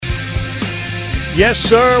Yes,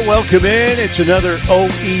 sir. Welcome in. It's another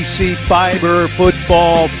OEC Fiber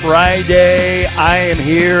Football Friday. I am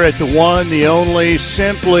here at the one, the only,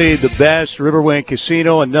 simply the best Riverwind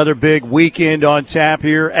Casino. Another big weekend on tap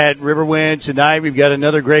here at Riverwind. Tonight we've got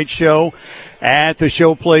another great show at the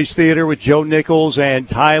Showplace Theater with Joe Nichols and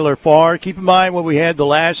Tyler Farr. Keep in mind what we had the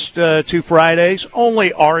last 2 Fridays. Only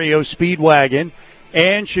REO Speedwagon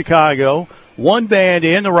and Chicago. One band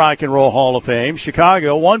in the Rock and Roll Hall of Fame.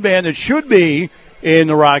 Chicago, one band that should be in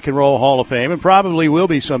the Rock and Roll Hall of Fame and probably will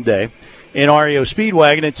be someday in REO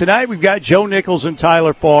Speedwagon. And tonight we've got Joe Nichols and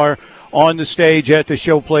Tyler Farr on the stage at the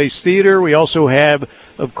Showplace Theater. We also have,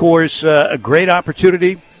 of course, a great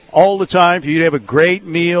opportunity all the time for you to have a great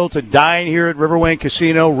meal, to dine here at Riverwind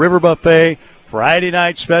Casino. River Buffet. Friday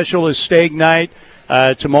night special is steak night.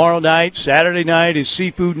 Tomorrow night, Saturday night is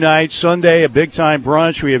seafood night. Sunday, a big-time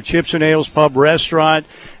brunch. We have Chips and Ales Pub Restaurant,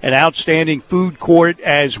 an outstanding food court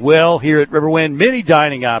as well here at Riverwind. Many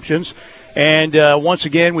dining options. And once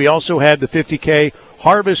again, we also have the $50K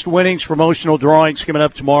Harvest Winnings promotional drawings coming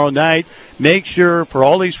up tomorrow night. Make sure for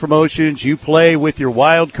all these promotions you play with your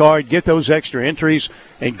wild card. Get those extra entries,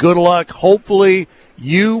 and good luck. Hopefully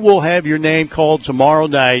you will have your name called tomorrow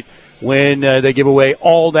night when they give away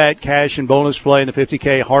all that cash and bonus play in the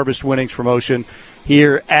 $50K Harvest Winnings promotion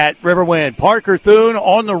here at Riverwind. Parker Thune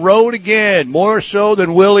on the road again, more so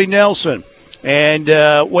than Willie Nelson. And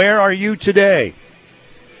where are you today?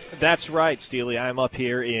 That's right, Steely. I'm up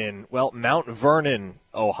here in, Mount Vernon,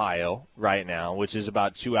 Ohio right now, which is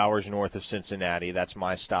about 2 hours north of Cincinnati. That's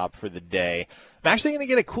my stop for the day. I'm actually going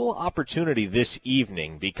to get a cool opportunity this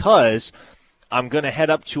evening because I'm going to head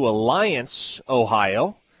up to Alliance,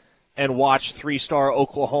 Ohio, and watch 3-star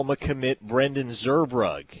Oklahoma commit Brendan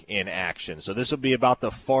Zurbrugg in action. So this will be about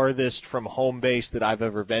the farthest from home base that I've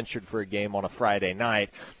ever ventured for a game on a Friday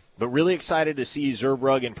night. But really excited to see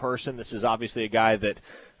Zurbrugg in person. This is obviously a guy that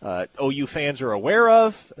OU fans are aware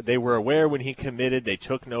of. They were aware when he committed. They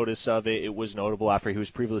took notice of it. It was notable after he was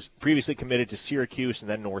previously committed to Syracuse and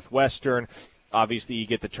then Northwestern. Obviously, you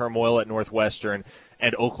get the turmoil at Northwestern,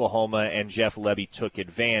 and Oklahoma and Jeff Lebby took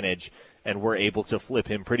advantage and were able to flip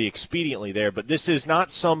him pretty expediently there. But this is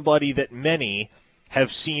not somebody that many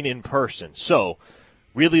have seen in person. So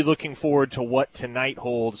really looking forward to what tonight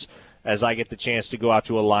holds as I get the chance to go out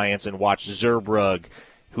to Alliance and watch Zurbrugg,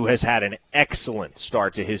 who has had an excellent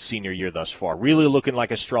start to his senior year thus far. Really looking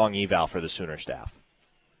like a strong eval for the Sooner staff.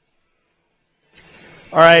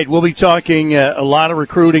 All right, we'll be talking a lot of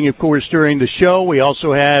recruiting, of course, during the show. We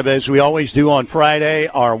also have, as we always do on Friday,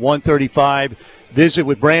 our 1:35 visit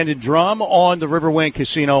with Brandon Drum on the Riverwind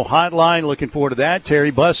Casino hotline. Looking forward to that.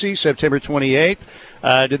 Terry Bussey, September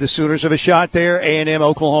 28th. Do the Sooners have a shot there? A&M,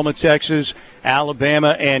 Oklahoma, Texas,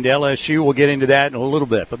 Alabama, and LSU. We'll get into that in a little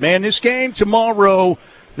bit. But, man, this game tomorrow,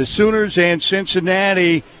 the Sooners and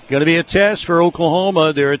Cincinnati, going to be a test for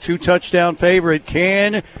Oklahoma. They're a 2-touchdown favorite.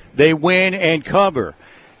 Can they win and cover?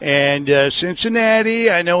 And Cincinnati,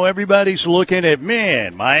 I know everybody's looking at,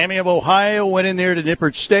 Miami of Ohio went in there to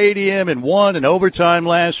Nippert Stadium and won in overtime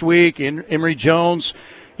last week. Emory Jones,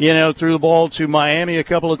 threw the ball to Miami a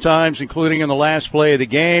couple of times, including in the last play of the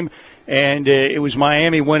game. And it was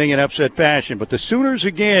Miami winning in upset fashion. But the Sooners,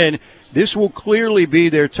 again, this will clearly be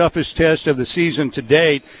their toughest test of the season to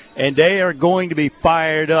date. And they are going to be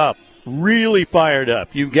fired up, really fired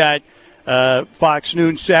up. You've got Fox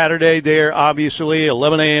Noon Saturday there, obviously,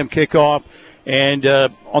 11 a.m. kickoff. And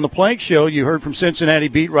on the Plank Show, you heard from Cincinnati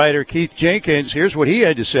beat writer Keith Jenkins. Here's what he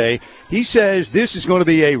had to say. He says this is going to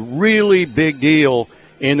be a really big deal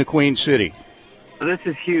in the Queen City. This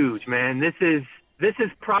is huge, man. This is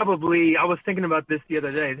probably, I was thinking about this the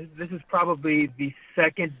other day, this is probably the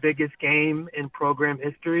second biggest game in program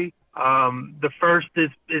history. The first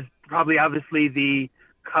is probably obviously the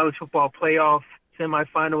college football playoff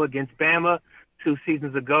semifinal against Bama 2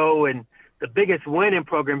 seasons ago, and the biggest win in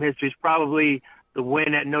program history is probably the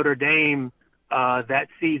win at Notre Dame that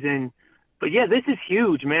season. But yeah, this is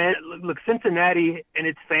huge, man. Look, Cincinnati and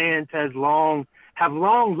its fans have long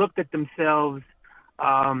looked at themselves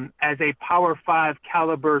as a Power 5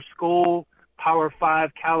 caliber school, Power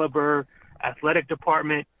 5 caliber athletic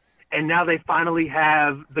department, and now they finally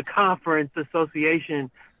have the conference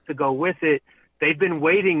association to go with it. They've been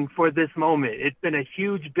waiting for this moment. It's been a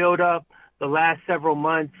huge buildup the last several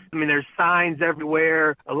months. I mean, there's signs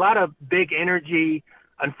everywhere, a lot of big energy.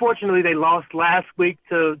 Unfortunately, they lost last week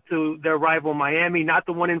to their rival Miami, not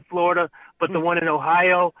the one in Florida, but the one in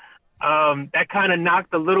Ohio. That kind of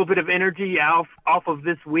knocked a little bit of energy off of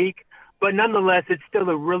this week. But nonetheless, it's still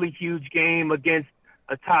a really huge game against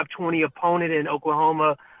a top 20 opponent in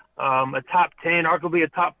Oklahoma, a top 10, arguably a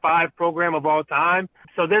top 5 program of all time.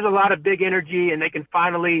 So there's a lot of big energy, and they can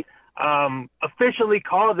finally officially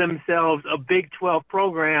call themselves a Big 12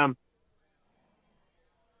 program.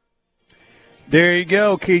 There you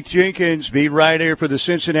go, Keith Jenkins, beat writer for the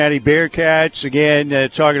Cincinnati Bearcats. Again,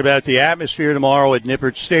 talking about the atmosphere tomorrow at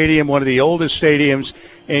Nippert Stadium, one of the oldest stadiums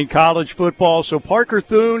in college football. So, Parker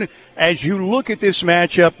Thune, as you look at this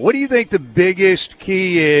matchup, what do you think the biggest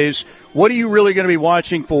key is? What are you really going to be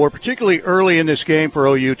watching for, particularly early in this game for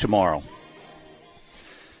OU tomorrow?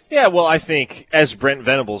 Yeah, well, I think, as Brent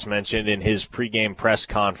Venables mentioned in his pregame press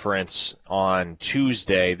conference on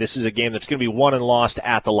Tuesday, this is a game that's going to be won and lost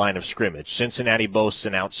at the line of scrimmage. Cincinnati boasts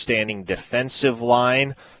an outstanding defensive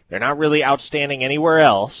line. They're not really outstanding anywhere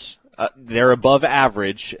else. They're above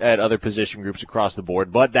average at other position groups across the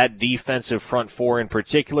board, but that defensive front four in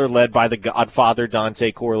particular, led by the godfather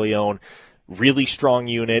Dante Corleone, really strong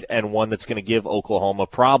unit and one that's going to give Oklahoma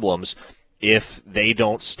problems if they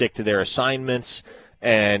don't stick to their assignments.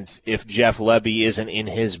 And if Jeff Lebby isn't in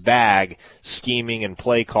his bag scheming and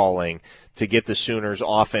play calling to get the Sooners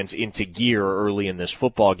offense into gear early in this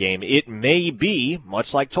football game, it may be,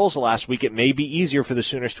 much like Tulsa last week, it may be easier for the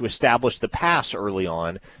Sooners to establish the pass early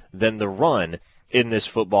on than the run in this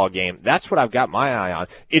football game. That's what I've got my eye on.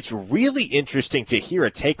 It's really interesting to hear a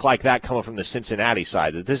take like that coming from the Cincinnati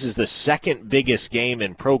side, that this is the second biggest game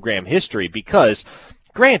in program history because,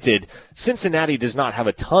 granted, Cincinnati does not have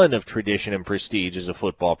a ton of tradition and prestige as a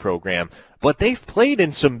football program, but they've played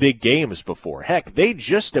in some big games before. Heck, they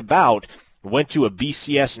just about went to a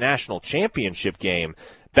BCS national championship game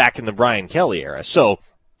back in the Brian Kelly era. So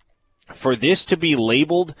for this to be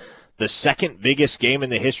labeled the second biggest game in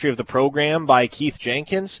the history of the program by Keith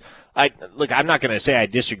Jenkins, I'm not going to say I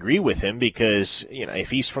disagree with him because, if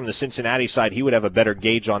he's from the Cincinnati side, he would have a better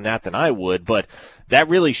gauge on that than I would. But that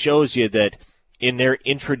really shows you that in their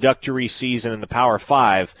introductory season in the Power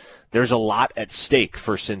 5, there's a lot at stake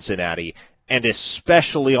for Cincinnati, and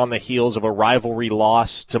especially on the heels of a rivalry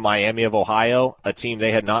loss to Miami of Ohio, a team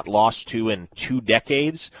they had not lost to in 2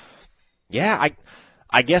 decades. Yeah,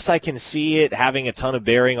 I guess I can see it having a ton of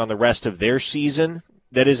bearing on the rest of their season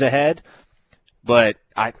that is ahead, but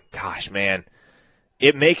man,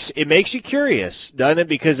 it makes you curious, doesn't it?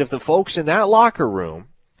 Because if the folks in that locker room,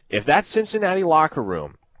 if that Cincinnati locker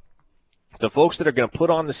room, the folks that are going to put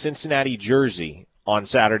on the Cincinnati jersey on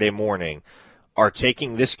Saturday morning are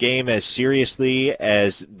taking this game as seriously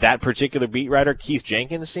as that particular beat writer, Keith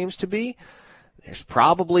Jenkins, seems to be, there's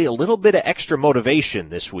probably a little bit of extra motivation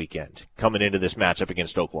this weekend coming into this matchup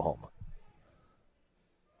against Oklahoma.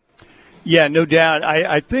 Yeah, no doubt.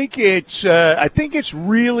 I think it's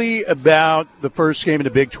really about the first game of the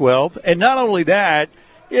Big 12, and not only that.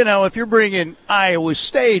 If you're bringing Iowa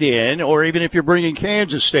State in, or even if you're bringing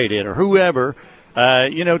Kansas State in, or whoever,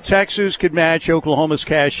 Texas could match Oklahoma's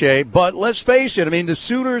cachet. But let's face it, the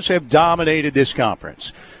Sooners have dominated this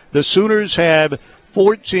conference. The Sooners have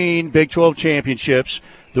 14 Big 12 championships.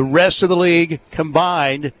 The rest of the league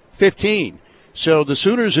combined, 15. So the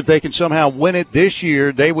Sooners, if they can somehow win it this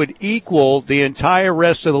year, they would equal the entire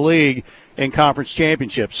rest of the league in conference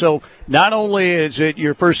championships. So not only is it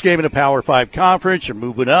your first game in a Power 5 conference, you're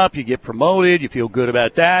moving up, you get promoted, you feel good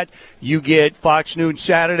about that. You get Fox Noon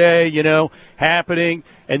Saturday, happening,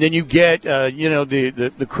 and then you get,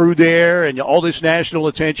 the crew there and all this national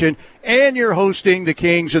attention, and you're hosting the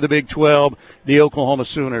Kings of the Big 12, the Oklahoma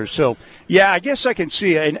Sooners. So, yeah, I guess I can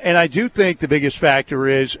see it. And I do think the biggest factor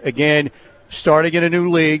is, again, starting in a new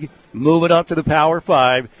league, moving up to the Power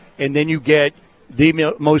 5, and then you get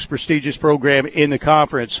the most prestigious program in the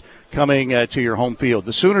conference coming to your home field.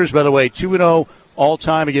 The Sooners, by the way, 2-0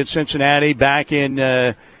 all-time against Cincinnati. Back in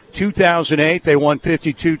 2008, they won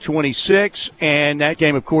 52-26, and that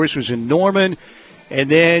game, of course, was in Norman.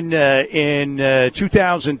 And then in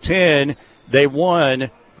 2010, they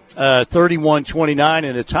won 31-29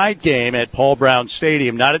 in a tight game at Paul Brown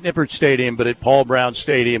Stadium, not at Nippert Stadium, but at Paul Brown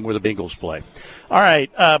Stadium where the Bengals play. All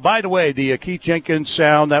right, by the way, the Keith Jenkins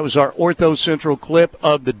sound, that was our Ortho Central clip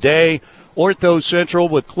of the day. Ortho Central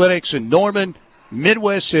with clinics in Norman,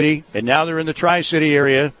 Midwest City, and now they're in the Tri-City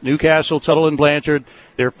area, Newcastle, Tuttle, and Blanchard.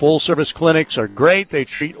 Their full-service clinics are great. They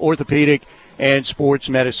treat orthopedic and sports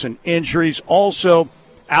medicine injuries. Also,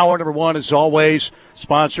 hour number 1, as always,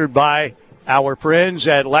 sponsored by our friends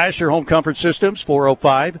at Lasher Home Comfort Systems,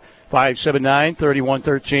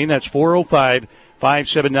 405-579-3113. That's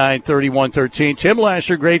 405-579-3113. Tim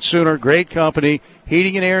Lasher, great Sooner, great company.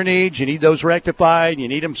 Heating and air needs, you need those rectified, you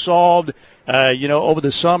need them solved. Over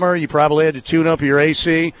the summer, you probably had to tune up your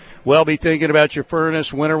AC. Well, be thinking about your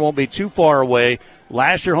furnace. Winter won't be too far away.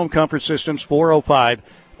 Lasher Home Comfort Systems,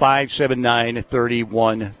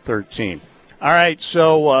 405-579-3113. All right,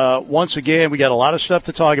 so once again, we got a lot of stuff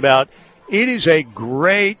to talk about. It is a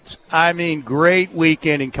great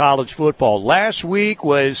weekend in college football. Last week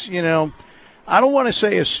was, I don't want to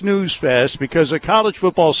say a snooze fest because a college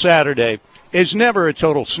football Saturday is never a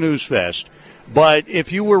total snooze fest. But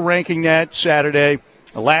if you were ranking that Saturday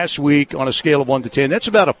last week on a scale of 1 to 10, that's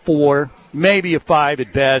about a 4, maybe a 5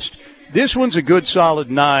 at best. This one's a good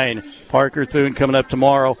solid 9. Parker Thune coming up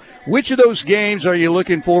tomorrow. Which of those games are you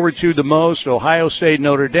looking forward to the most? Ohio State,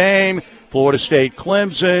 Notre Dame, Florida State,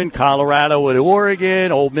 Clemson, Colorado at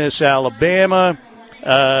Oregon, Ole Miss, Alabama.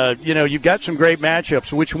 You've got some great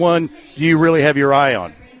matchups. Which one do you really have your eye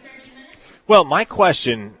on? Well, my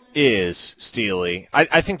question is, Steely,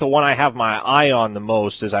 I think the one I have my eye on the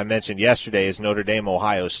most, as I mentioned yesterday, is Notre Dame,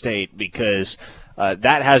 Ohio State, because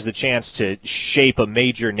that has the chance to shape a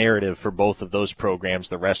major narrative for both of those programs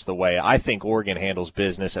the rest of the way. I think Oregon handles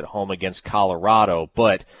business at home against Colorado,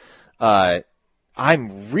 but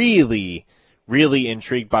I'm really, really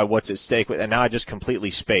intrigued by what's at stake. And now I just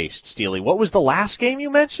completely spaced, Steely. What was the last game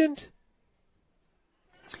you mentioned?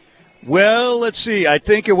 Well, let's see. I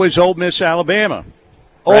think it was Ole Miss, Alabama.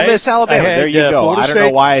 Ole Miss, Alabama. There you go. Florida I don't know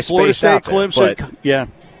why I spaced Florida State, out there, Clemson. but... Yeah.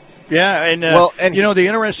 Yeah, and the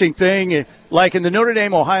interesting thing, like in the Notre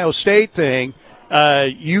Dame-Ohio State thing,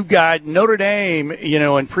 you got Notre Dame,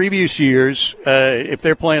 in previous years, if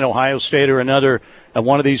they're playing Ohio State or another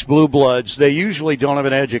one of these blue bloods, they usually don't have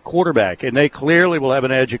an edge at quarterback, and they clearly will have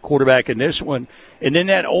an edge at quarterback in this one. And then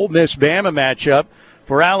that Ole Miss-Bama matchup,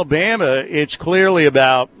 for Alabama, it's clearly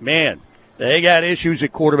about, man, they got issues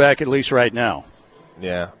at quarterback at least right now.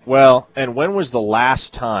 Yeah, well, and when was the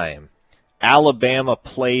last time Alabama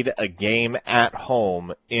played a game at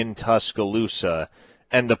home in Tuscaloosa,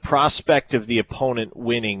 and the prospect of the opponent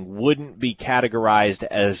winning wouldn't be categorized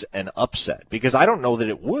as an upset? Because I don't know that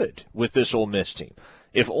it would with this Ole Miss team.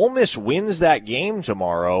 If Ole Miss wins that game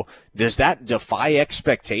tomorrow, does that defy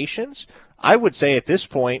expectations? I would say at this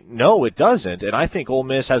point, no, it doesn't. And I think Ole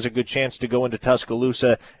Miss has a good chance to go into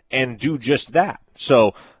Tuscaloosa and do just that.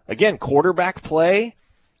 So, again, quarterback play,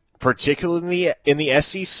 particularly in the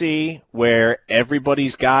SEC, where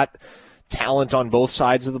everybody's got talent on both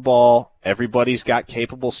sides of the ball, everybody's got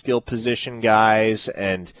capable skill position guys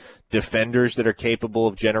and defenders that are capable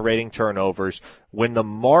of generating turnovers. When the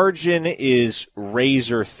margin is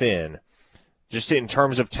razor thin, just in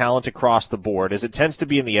terms of talent across the board, as it tends to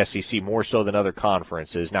be in the SEC more so than other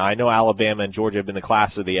conferences. Now, I know Alabama and Georgia have been the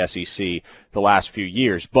class of the SEC the last few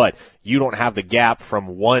years, but you don't have the gap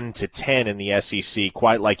from 1 to 10 in the SEC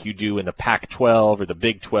quite like you do in the Pac-12 or the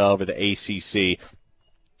Big 12 or the ACC.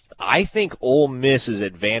 I think Ole Miss's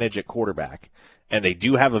advantage at quarterback, and they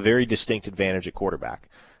do have a very distinct advantage at quarterback,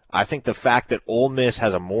 I think the fact that Ole Miss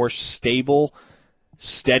has a more stable,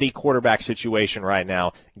 steady quarterback situation right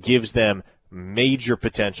now gives them major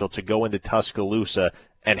potential to go into Tuscaloosa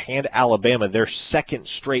and hand Alabama their second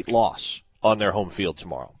straight loss on their home field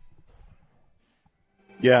tomorrow.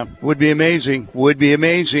 Yeah, would be amazing,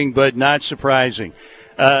 but not surprising.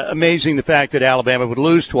 Amazing the fact that Alabama would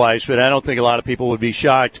lose twice, but I don't think a lot of people would be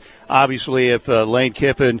shocked, obviously, if Lane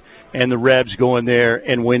Kiffin and the Rebs go in there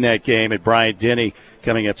and win that game at Bryant-Denny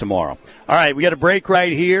coming up tomorrow. All right, we got a break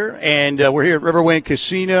right here, and we're here at Riverwind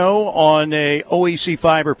Casino on a OEC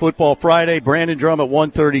Fiber Football Friday. Brandon Drum at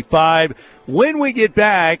 1:35. When we get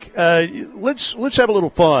back, let's have a little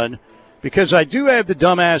fun, because I do have the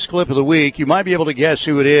dumbass clip of the week. You might be able to guess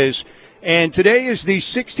who it is. And today is the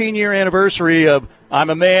 16-year anniversary of I'm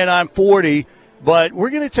a Man, I'm 40, but we're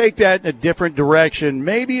going to take that in a different direction.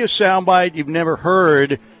 Maybe a soundbite you've never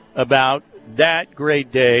heard about that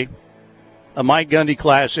great day, a Mike Gundy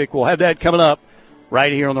classic. We'll have that coming up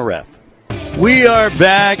right here on the Ref. We are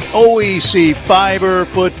back, OEC Fiber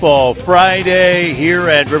Football Friday here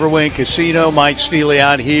at Riverwind Casino. Mike Steely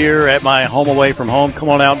out here at my home away from home. Come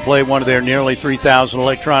on out and play one of their nearly 3,000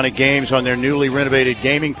 electronic games on their newly renovated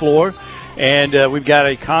gaming floor. And we've got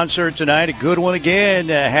a concert tonight, a good one again,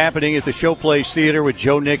 happening at the Showplace Theater with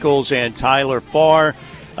Joe Nichols and Tyler Farr.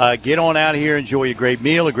 Get on out here, enjoy a great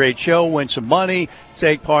meal, a great show, win some money.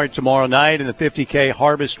 Take part tomorrow night in the $50K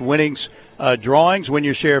Harvest Winnings drawings. Win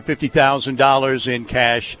your share of $50,000 in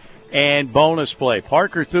cash and bonus play.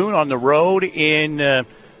 Parker Thune on the road in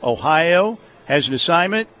Ohio has an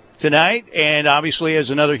assignment tonight and obviously has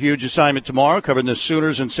another huge assignment tomorrow covering the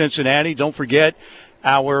Sooners in Cincinnati. Don't forget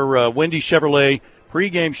our Wendy Chevrolet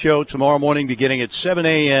pregame show tomorrow morning beginning at 7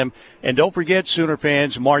 a.m. And don't forget, Sooner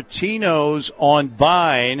fans, Martino's on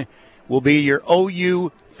Vine will be your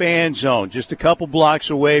OU fan zone. Just a couple blocks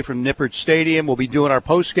away from Nippert Stadium. We'll be doing our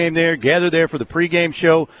postgame there. Gather there for the pregame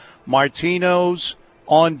show. Martino's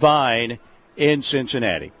on Vine in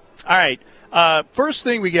Cincinnati. All right. First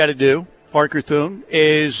thing we got to do, Parker Thune,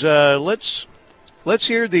 is let's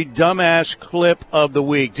hear the dumbass clip of the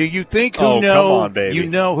week. Do you think come on, baby. You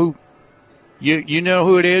know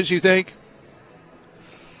who it is, you think?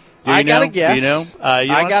 I got to guess. You know? I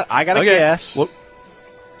got to guess. Well,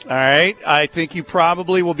 all right. I think you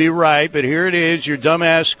probably will be right, but here it is, your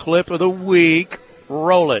dumbass clip of the week.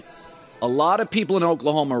 Roll it. A lot of people in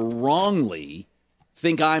Oklahoma wrongly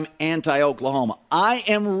think I'm anti-Oklahoma. I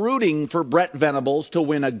am rooting for Brett Venables to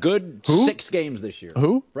win a good 6 games this year.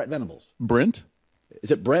 Who? Brett Venables. Brent?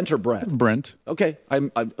 Is it Brent or Brett? Brent. Okay. I'm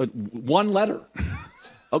one letter.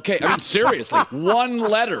 Okay, I mean, seriously, one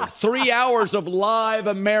letter. 3 hours of live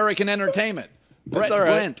American entertainment. That's all right.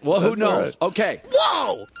 Brent. Well, who That's all knows? right. Okay.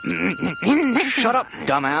 Whoa! Shut up,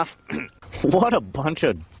 dumbass. What a bunch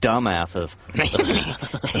of dumbasses.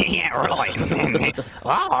 Yeah, really.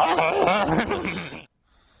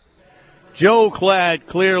 Joe Cladd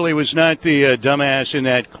clearly was not the dumbass in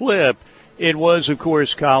that clip. It was, of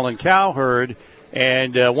course, Colin Cowherd.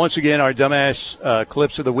 And once again, our dumbass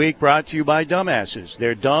clips of the week brought to you by dumbasses.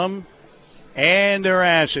 They're dumb and they're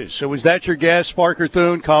asses. So was that your guess, Parker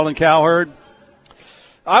Thune, Colin Cowherd?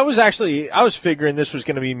 I was figuring this was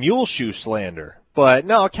going to be mule shoe slander, but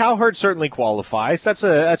no, Cowherd certainly qualifies. That's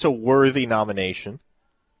a worthy nomination.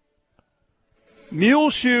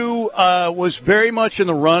 Muleshoe was very much in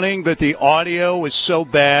the running, but the audio was so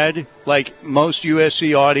bad, like most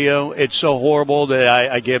USC audio, it's so horrible that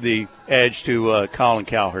I give the edge to Colin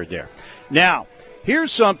Cowherd there. Now,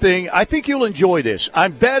 here's something. I think you'll enjoy this.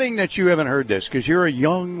 I'm betting that you haven't heard this because you're a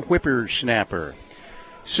young whippersnapper.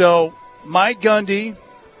 So, Mike Gundy,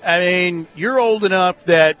 I mean, you're old enough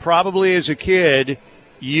that probably as a kid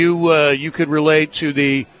you could relate to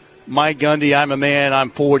the Mike Gundy, I'm a man, I'm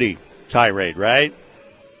 40 tirade, right?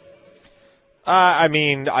 I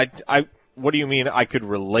mean, I. What do you mean? I could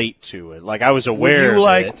relate to it. Like I was aware of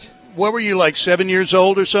it. What were you, like 7 years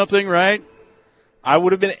old or something? Right? I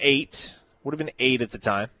would have been 8. Would have been 8 at the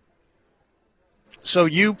time. So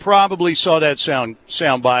you probably saw that sound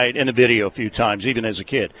bite in a video a few times, even as a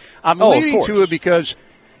kid. I'm leading to it because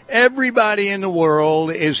everybody in the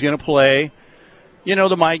world is going to play,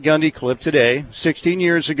 the Mike Gundy clip today. 16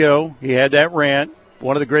 years ago, he had that rant.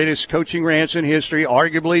 One of the greatest coaching rants in history,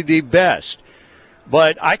 arguably the best.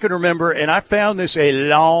 But I can remember, and I found this a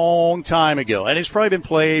long time ago, and it's probably been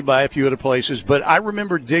played by a few other places, but I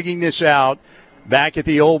remember digging this out back at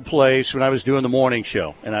the old place when I was doing the morning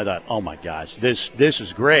show. And I thought, oh, my gosh, this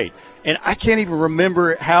is great. And I can't even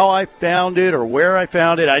remember how I found it or where I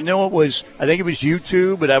found it. I think it was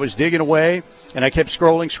YouTube, but I was digging away, and I kept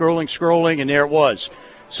scrolling, and there it was.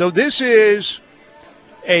 So this is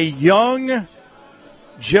a young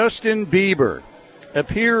Justin Bieber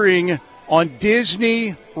appearing on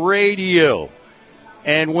Disney Radio.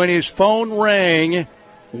 And when his phone rang,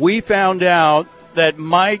 we found out that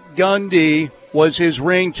Mike Gundy was his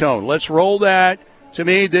ringtone. Let's roll that. To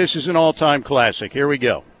me, this is an all-time classic. Here we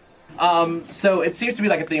go. So it seems to be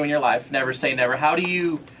like a theme in your life, never say never. How do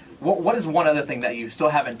you, what is one other thing that you still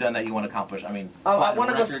haven't done that you want to accomplish? I mean, I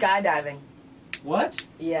want to go skydiving. What?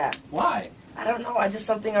 Yeah. Why? I don't know. Just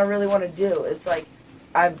something I really want to do. It's like,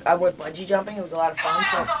 I went bungee jumping. It was a lot of fun.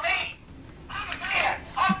 So.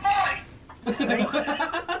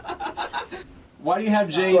 Why do you have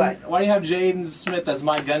Jaden Smith as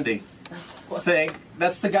Mike Gundy? Saying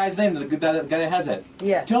that's the guy's name, the guy that has it.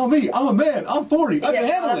 Yeah. Tell me, I'm a man. I'm 40. I can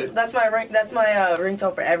handle it. That's my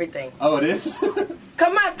ringtone for everything. Oh, it is.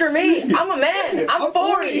 Come after me. I'm a man. I'm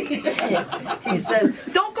 40. He says,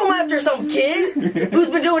 don't come after some kid who's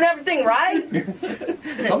been doing everything right.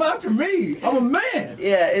 Come after me. I'm a man.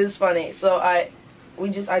 Yeah, it was funny. So I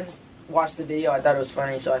just watched the video. I thought it was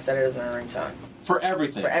funny, so I set it as my ringtone. For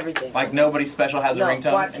everything. For everything. Like nobody special has a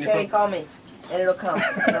ringtone. Watch Kenny call me, and it'll come.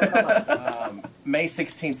 It'll come up. May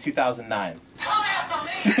 16th, 2009.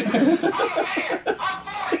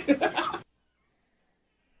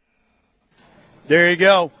 There you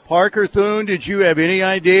go. Parker Thune, did you have any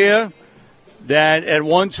idea that at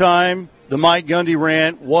one time the Mike Gundy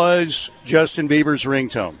rant was Justin Bieber's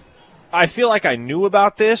ringtone? I feel like I knew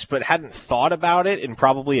about this, but hadn't thought about it in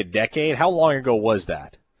probably a decade. How long ago was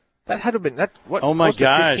that? That had to have been what? Oh my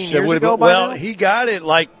gosh! 15 years ago well, he got it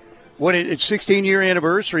like it's 16-year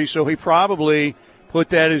anniversary, so he probably put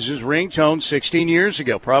that as his ringtone 16 years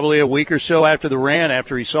ago, probably a week or so after the rant,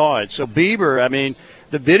 after he saw it. So Bieber, I mean,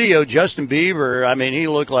 the video, Justin Bieber, I mean, he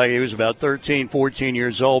looked like he was about 13, 14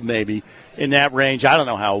 years old, maybe in that range. I don't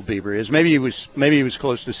know how old Bieber is. Maybe he was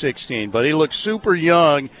close to 16, but he looked super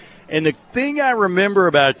young. And the thing I remember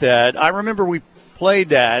about that, I remember we played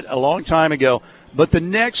that a long time ago, but the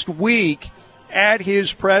next week at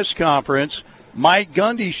his press conference, Mike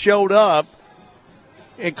Gundy showed up,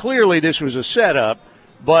 and clearly this was a setup,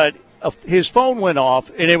 but his phone went off,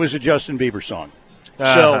 and it was a Justin Bieber song.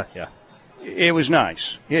 So it was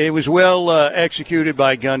nice. It was well executed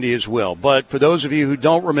by Gundy as well. But for those of you who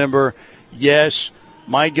don't remember, yes,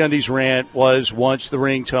 Mike Gundy's rant was once the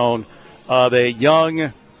ringtone of a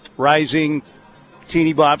young, rising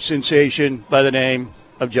teeny bop sensation by the name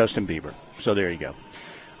of Justin Bieber. So there you go.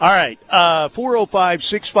 All right,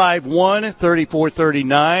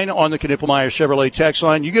 405-651-3439 on the Knippelmeyer Chevrolet text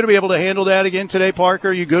line. You going to be able to handle that again today,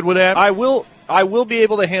 Parker? You good with that? I will be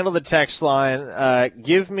able to handle the text line.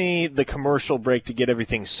 Give me the commercial break to get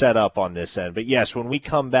everything set up on this end. But, yes, when we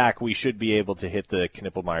come back, we should be able to hit the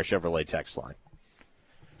Knippelmeyer Chevrolet text line.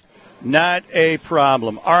 Not a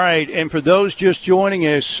problem. All right, and for those just joining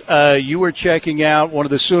us, you were checking out one of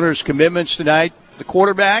the Sooners' commitments tonight, the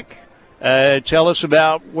quarterback. Tell us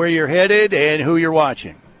about where you're headed and who you're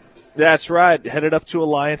watching. That's right. Headed up to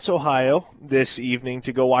Alliance, Ohio this evening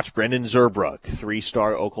to go watch Brendan Zurbrugg,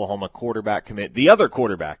 3-star Oklahoma quarterback commit, the other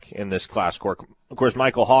quarterback in this class. Of course,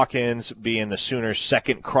 Michael Hawkins being the Sooners'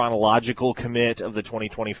 second chronological commit of the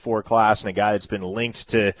 2024 class and a guy that's been linked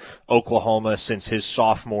to Oklahoma since his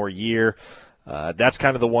sophomore year. That's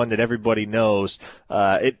kind of the one that everybody knows.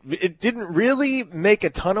 It didn't really make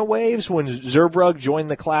a ton of waves when Zurbrugg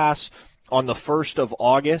joined the class on the 1st of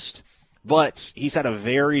August, but he's had a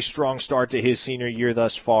very strong start to his senior year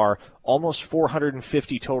thus far. Almost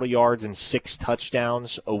 450 total yards and 6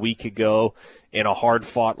 touchdowns a week ago in a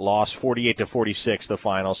hard-fought loss, 48-46 the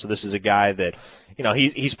final. So this is a guy that,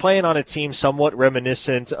 he's playing on a team somewhat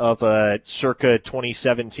reminiscent of a circa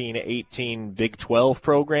 2017-18 Big 12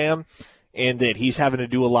 program, and that he's having to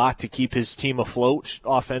do a lot to keep his team afloat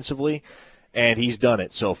offensively, and he's done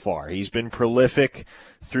it so far. He's been prolific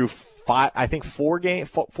through 4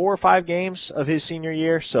 or 5 games of his senior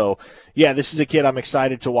year. So, yeah, this is a kid I'm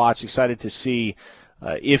excited to watch, excited to see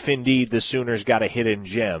if indeed the Sooners got a hidden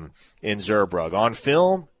gem in Zurbrugg. On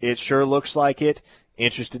film, it sure looks like it.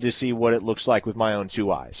 Interested to see what it looks like with my own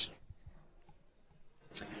 2 eyes.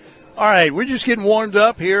 All right, we're just getting warmed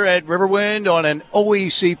up here at Riverwind on an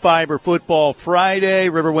OEC Fiber Football Friday.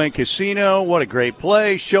 Riverwind Casino, what a great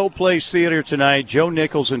place. Showplace Theater tonight, Joe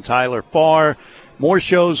Nichols and Tyler Farr. More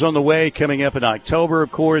shows on the way coming up in October,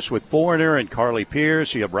 of course, with Foreigner and Carly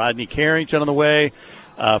Pierce. You have Rodney Carrington on the way,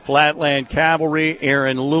 Flatland Cavalry,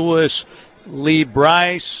 Aaron Lewis, Lee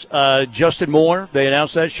Bryce, Justin Moore. They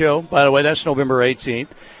announced that show. By the way, that's November 18th.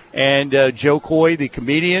 And Joe Coy, the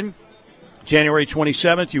comedian, January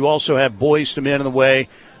 27th. You also have Boys to Men on the way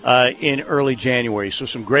in early January. So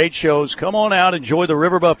some great shows. Come on out, enjoy the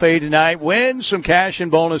River Buffet tonight, win some cash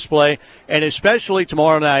and bonus play, and especially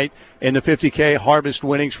tomorrow night in the $50K Harvest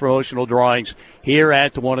Winnings promotional drawings here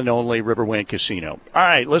at the one and only Riverwind Casino. All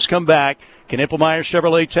right, let's come back. Knippelmeyer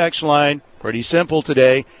Chevrolet text line, pretty simple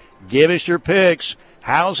today. Give us your picks.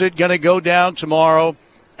 How's it going to go down tomorrow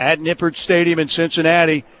at Nippert Stadium in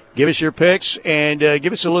Cincinnati? Give us your picks and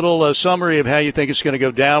give us a little summary of how you think it's going to go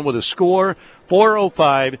down with a score.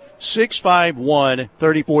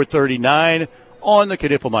 405-651-3439 on the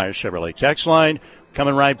Knippelmeyer Chevrolet text line.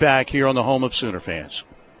 Coming right back here on the home of Sooner fans.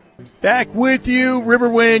 Back with you,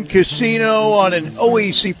 Riverwind Casino on an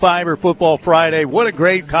OEC Fiber Football Friday. What a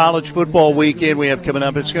great college football weekend we have coming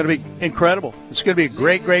up. It's going to be incredible. It's going to be a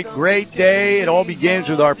great, great, great day. It all begins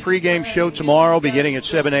with our pregame show tomorrow beginning at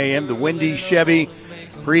 7 a.m. The Wendy Chevy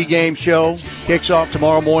pregame show kicks off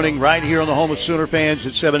tomorrow morning right here on the home of Sooner fans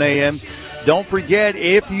at 7 a.m. Don't forget,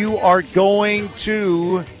 if you are going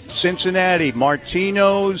to Cincinnati,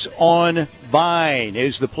 Martino's on Vine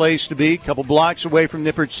is the place to be, a couple blocks away from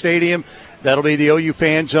Nippert Stadium. That'll be the OU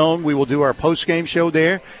Fan Zone. We will do our post-game show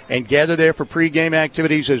there and gather there for pregame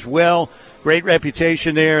activities as well. Great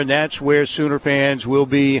reputation there, and that's where Sooner fans will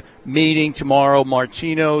be meeting tomorrow,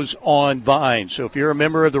 Martino's on Vine. So if you're a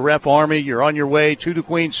member of the Ref Army, you're on your way to the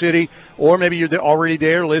Queen City, or maybe you're already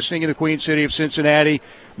there listening in the Queen City of Cincinnati,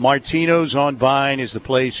 Martino's on Vine is the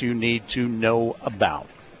place you need to know about.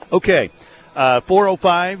 Okay,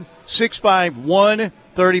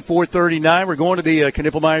 405-651-3439. We're going to the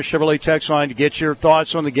Knippelmeyer Chevrolet text line to get your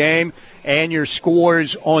thoughts on the game and your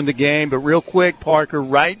scores on the game. But real quick, Parker,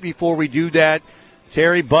 right before we do that,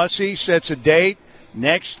 Terry Bussey sets a date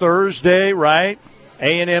next Thursday, right?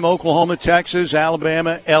 A&M, Oklahoma, Texas,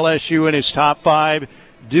 Alabama, LSU in his top 5.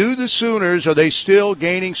 Do the Sooners, are they still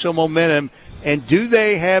gaining some momentum, and do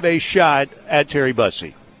they have a shot at Terry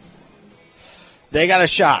Bussey? They got a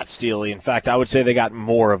shot, Steely. In fact, I would say they got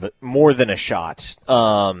more than a shot.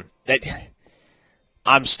 I'm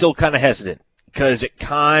still kind of hesitant because it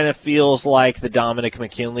kind of feels like the Dominic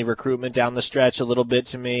McKinley recruitment down the stretch a little bit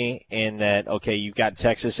to me, in that, okay, you've got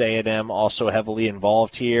Texas A&M also heavily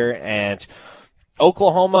involved here, and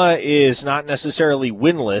Oklahoma is not necessarily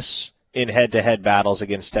winless in head-to-head battles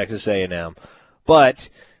against Texas A&M, but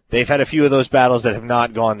they've had a few of those battles that have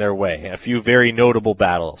not gone their way, a few very notable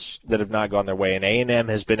battles that have not gone their way, and A&M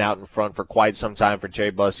has been out in front for quite some time for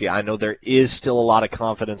Terry Bussey. I know there is still a lot of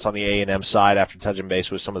confidence on the A&M side after touching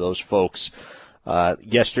base with some of those folks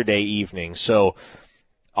yesterday evening. So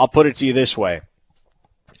I'll put it to you this way.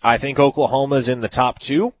 I think Oklahoma's in the top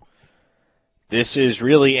 2. This is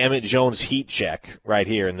really Emmett Jones' heat check right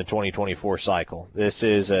here in the 2024 cycle. This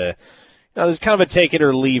is this is kind of a take it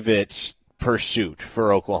or leave it pursuit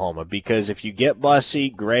for Oklahoma, because if you get Bussey,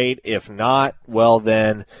 great. If not, well,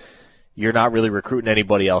 then you're not really recruiting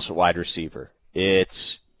anybody else at wide receiver. You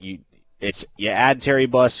add Terry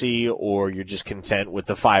Bussey, or you're just content with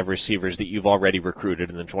the 5 receivers that you've already recruited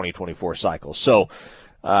in the 2024 cycle. So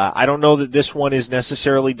I don't know that this one is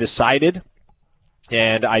necessarily decided,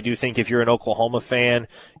 and I do think if you're an Oklahoma fan,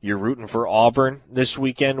 you're rooting for Auburn this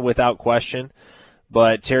weekend without question.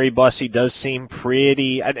 But Terry Bussey does seem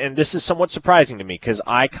pretty, and this is somewhat surprising to me, because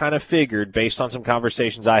I kind of figured, based on some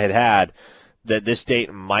conversations I had, that this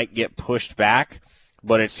date might get pushed back.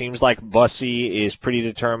 But it seems like Bussey is pretty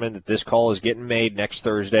determined that this call is getting made next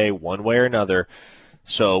Thursday, one way or another.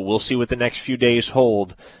 So we'll see what the next few days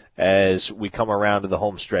hold as we come around to the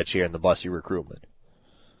home stretch here in the Bussey recruitment.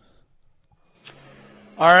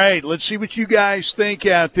 All right, let's see what you guys think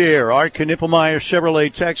out there. Our Knippelmeyer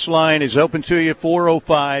Chevrolet text line is open to you,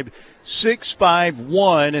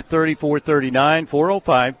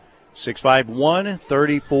 405-651-3439,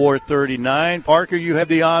 405-651-3439. Parker, you have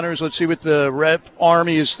the honors. Let's see what the Rep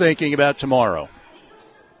Army is thinking about tomorrow.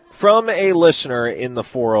 From a listener in the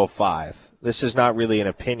 405, this is not really an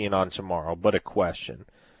opinion on tomorrow, but a question.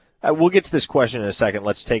 We'll get to this question in a second.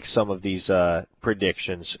 Let's take some of these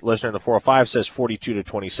predictions. Listener in the 405 says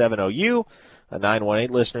 42-27 OU. A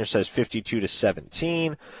 918 listener says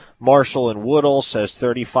 52-17. Marshall in Woodall says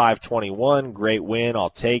 35-21. Great win.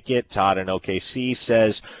 I'll take it. Todd in OKC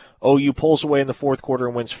says OU pulls away in the fourth quarter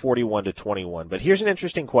and wins 41-21. But here's an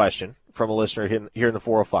interesting question from a listener here in the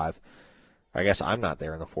 405. I guess I'm not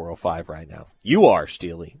there in the 405 right now. You are,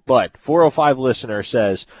 Steely. But 405 listener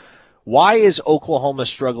says, why is Oklahoma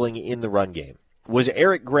struggling in the run game? Was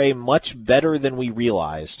Eric Gray much better than we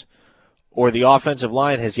realized? Or the offensive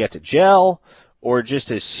line has yet to gel? Or just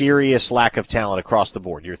a serious lack of talent across the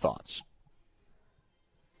board? Your thoughts?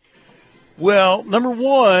 Well, number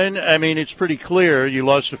one, I mean, it's pretty clear. You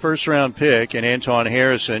lost a first-round pick in Anton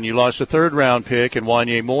Harrison. You lost a third-round pick in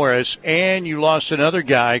Wanye Morris. And you lost another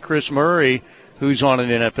guy, Chris Murray, who's on an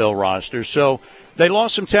NFL roster. So they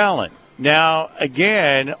lost some talent. Now,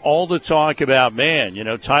 again, all the talk about, man,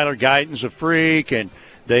 Tyler Guyton's a freak, and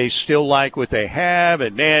they still like what they have.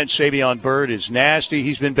 And, man, Savion Byrd is nasty.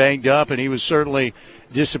 He's been banged up, and he was certainly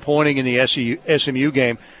disappointing in the SMU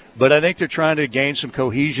game. But I think they're trying to gain some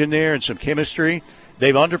cohesion there and some chemistry.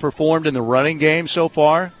 They've underperformed in the running game so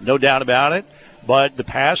far, no doubt about it. But the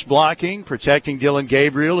pass blocking, protecting Dylan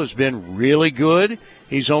Gabriel, has been really good.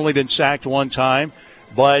 He's only been sacked one time.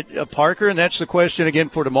 But, Parker, and that's the question again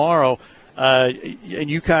for tomorrow, and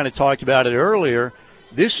you kind of talked about it earlier,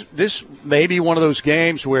 this may be one of those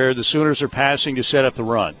games where the Sooners are passing to set up the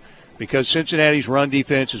run, because Cincinnati's run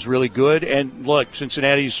defense is really good. And, look,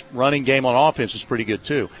 Cincinnati's running game on offense is pretty good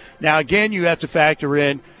too. Now, again, you have to factor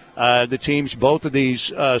in the teams both of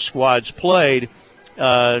these squads played,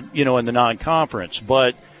 in the non-conference.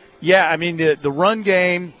 But, yeah, I mean, the run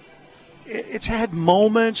game, it's had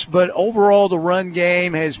moments, but overall the run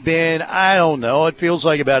game has been, I don't know, it feels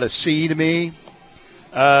like about a C to me.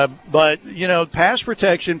 But, pass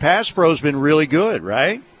protection, pass pro's been really good,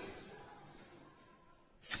 right?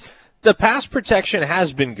 The pass protection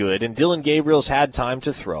has been good, and Dylan Gabriel's had time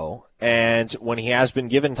to throw. And when he has been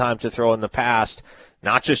given time to throw in the past,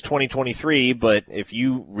 not just 2023, but if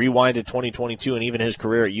you rewind to 2022 and even his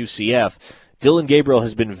career at UCF, Dylan Gabriel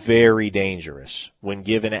has been very dangerous when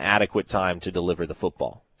given adequate time to deliver the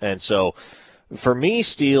football. And so, for me,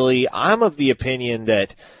 Steely, I'm of the opinion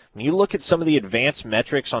that when you look at some of the advanced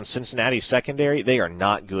metrics on Cincinnati's secondary, they are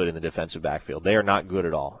not good in the defensive backfield. They are not good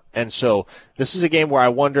at all. And so, this is a game where I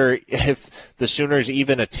wonder if the Sooners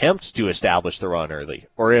even attempt to establish the run early,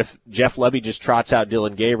 or if Jeff Lebby just trots out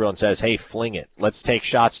Dylan Gabriel and says, hey, fling it. Let's take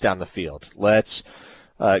shots down the field. Let's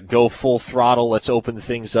go full throttle. Let's open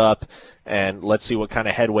things up. And let's see what kind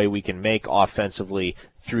of headway we can make offensively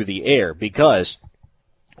through the air. Because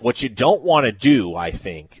what you don't want to do, I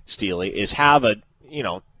think, Steely, is have a,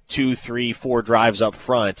 2, 3, 4 drives up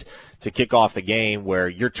front to kick off the game where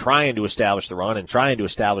you're trying to establish the run and trying to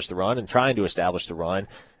establish the run and trying to establish the run,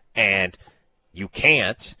 and you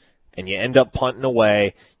can't, and you end up punting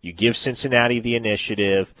away. You give Cincinnati the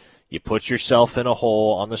initiative. You put yourself in a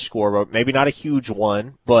hole on the scoreboard. Maybe not a huge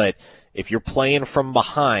one, but if you're playing from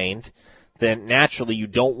behind, then naturally you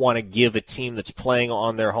don't want to give a team that's playing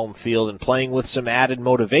on their home field and playing with some added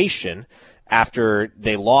motivation after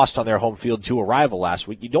they lost on their home field to a rival last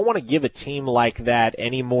week. You don't want to give a team like that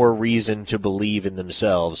any more reason to believe in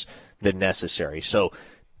themselves than necessary. So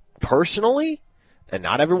personally, and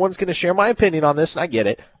not everyone's going to share my opinion on this, and I get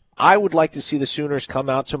it, I would like to see the Sooners come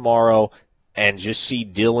out tomorrow and just see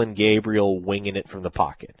Dylan Gabriel winging it from the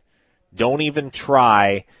pocket. Don't even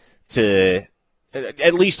try to,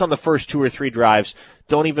 at least on the first 2 or 3 drives,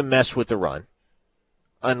 don't even mess with the run.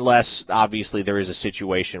 Unless, obviously, there is a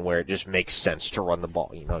situation where it just makes sense to run the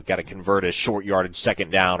ball. You know, got to convert a short yardage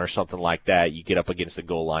second down or something like that. You get up against the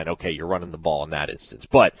goal line. Okay, you're running the ball in that instance.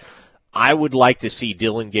 But I would like to see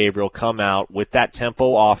Dylan Gabriel come out with that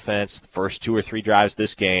tempo offense the first 2 or 3 drives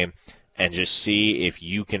this game and just see if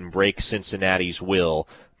you can break Cincinnati's will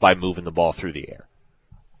by moving the ball through the air.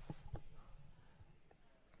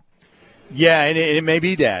 Yeah, and it may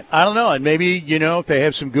be that. I don't know. And maybe, if they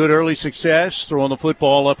have some good early success throwing the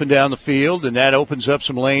football up and down the field, and that opens up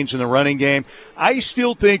some lanes in the running game. I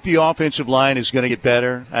still think the offensive line is going to get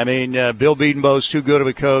better. I mean, Bill Bedenbaugh's too good of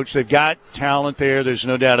a coach. They've got talent there. There's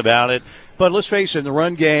no doubt about it. But let's face it, in the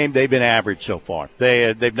run game, they've been average so far.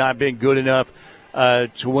 They've not been good enough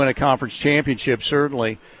to win a conference championship,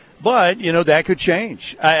 certainly. But, that could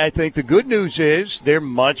change. I think the good news is they're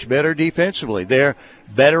much better defensively. They're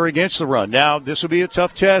better against the run. Now, this will be a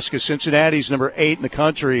tough test because Cincinnati's number 8 in the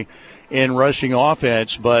country in rushing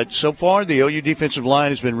offense. But so far, the OU defensive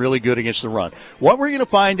line has been really good against the run. What we're going to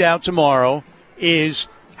find out tomorrow is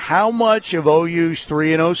how much of OU's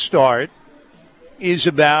 3-0 start is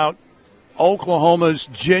about Oklahoma's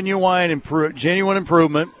genuine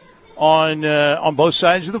improvement on both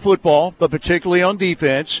sides of the football, but particularly on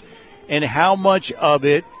defense, and how much of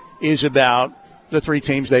it is about the 3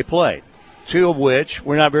 teams they played, 2 of which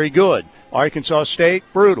were not very good. Arkansas State,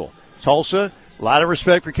 brutal. Tulsa, a lot of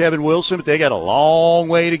respect for Kevin Wilson, but they got a long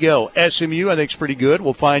way to go. SMU, I think, is pretty good.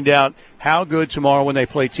 We'll find out how good tomorrow when they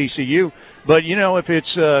play TCU. But, if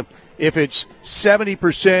it's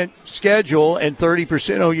 70% schedule and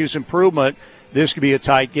 30% OU's improvement, this could be a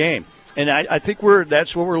tight game. And I think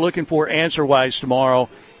that's what we're looking for answer-wise tomorrow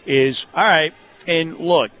is, all right, and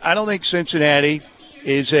look, I don't think Cincinnati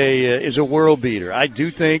is a world beater. I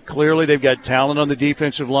do think clearly they've got talent on the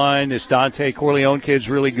defensive line. This Dante Corleone kid's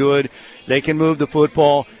really good. They can move the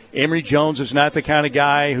football. Emory Jones is not the kind of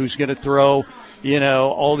guy who's going to throw,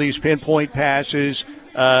 all these pinpoint passes.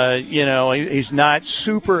 He's not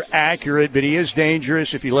super accurate, but he is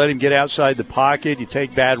dangerous. If you let him get outside the pocket, you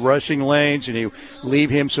take bad rushing lanes, and you leave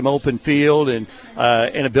him some open field and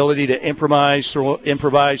an ability to improvise throwing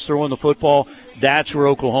the football. That's where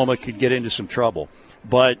Oklahoma could get into some trouble.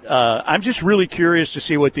 But I'm just really curious to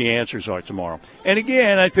see what the answers are tomorrow. And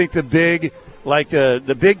again, I think the big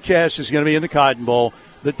test is going to be in the Cotton Bowl,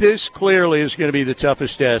 but this clearly is going to be the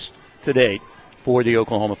toughest test to date for the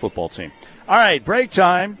Oklahoma football team. All right, break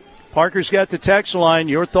time. Parker's got the text line.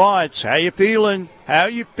 Your thoughts. How you feeling? How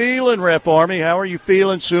you feeling, Ref Army? How are you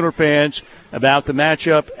feeling, Sooner fans, about the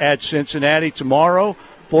matchup at Cincinnati tomorrow?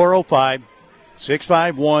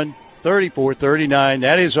 405-651-3439.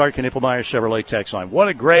 That is our Knippelmeyer Chevrolet text line. What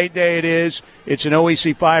a great day it is. It's an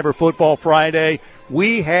OEC Fiber Football Friday.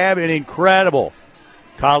 We have an incredible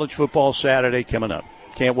college football Saturday coming up.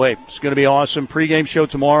 Can't wait. It's going to be awesome. Pre-game show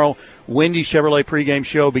tomorrow. Wendy Chevrolet pre-game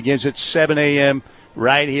show begins at 7 a.m.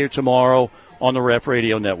 right here tomorrow on the Ref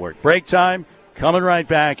Radio Network. Break time. Coming right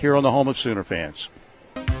back here on the home of Sooner fans.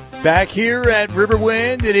 Back here at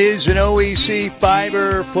Riverwind, it is an OEC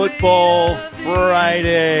Fiber Football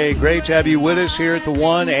Friday. Great to have you with us here at the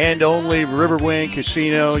one and only Riverwind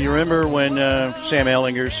Casino. You remember when Sam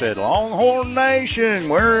Ehlinger said, Longhorn Nation,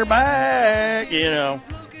 we're back,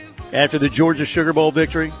 after the Georgia Sugar Bowl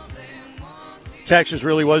victory. Texas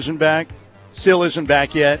really wasn't back. Still isn't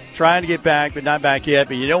back yet. Trying to get back, but not back yet.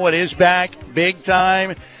 But you know what is back? Big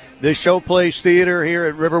time. The Showplace Theater here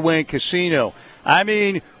at Riverwind Casino. I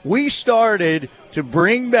mean, we started to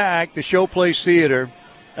bring back the Showplace Theater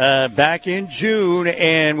back in June,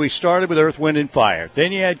 and we started with Earth, Wind, and Fire.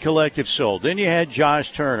 Then you had Collective Soul. Then you had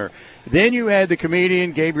Josh Turner. Then you had the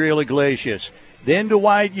comedian Gabriel Iglesias. Then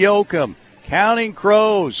Dwight Yoakam, Counting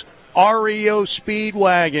Crows, REO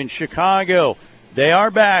Speedwagon, Chicago. They are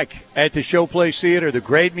back at the Showplace Theater. The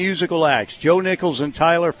great musical acts, Joe Nichols and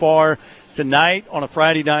Tyler Farr. tonight on a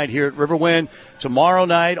Friday night here at Riverwind. Tomorrow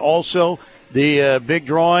night also the big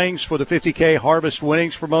drawings for the 50K Harvest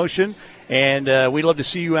Winnings promotion. And we'd love to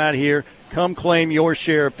see you out here. Come claim your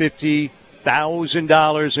share of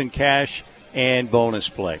 $50,000 in cash and bonus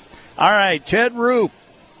play. All right, Ted Roop,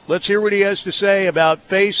 let's hear what he has to say about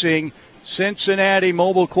facing Cincinnati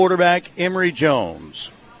mobile quarterback Emory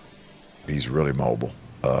Jones. He's really mobile,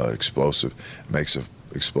 explosive, makes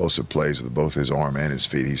explosive plays with both his arm and his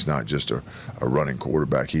feet. He's not just a running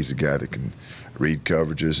quarterback. He's a guy that can read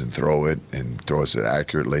coverages and throw it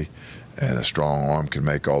accurately, and a strong arm can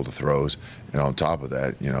make all the throws. And on top of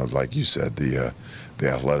that, like you said, the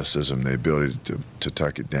athleticism, the ability to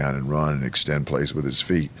tuck it down and run and extend plays with his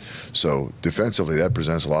feet. So defensively, that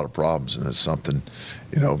presents a lot of problems, and it's something,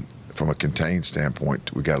 from a contained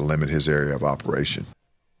standpoint, we got to limit his area of operation.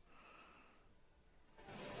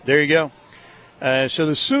 There you go. So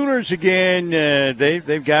the Sooners, again,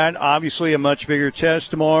 they've got obviously a much bigger test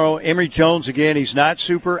tomorrow. Emory Jones, again, he's not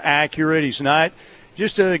super accurate. He's not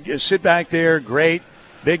just a sit back there, great,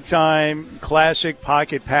 big-time, classic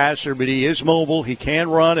pocket passer, but he is mobile. He can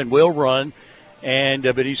run and will run,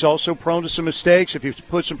 but he's also prone to some mistakes if you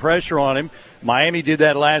put some pressure on him. Miami did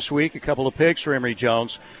that last week, a couple of picks for Emory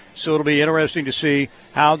Jones. So it'll be interesting to see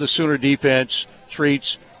how the Sooner defense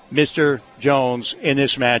treats Mr. Jones in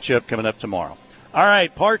this matchup coming up tomorrow. All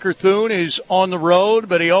right, Parker Thune is on the road,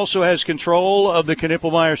 but he also has control of the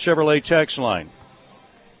Knippelmeyer Chevrolet text line.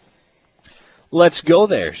 Let's go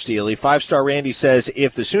there, Steely. 5-star Randy says,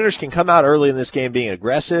 if the Sooners can come out early in this game being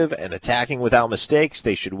aggressive and attacking without mistakes,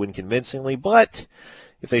 they should win convincingly. But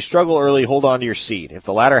if they struggle early, hold on to your seat. If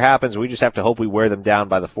the latter happens, we just have to hope we wear them down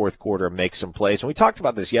by the fourth quarter and make some plays. And we talked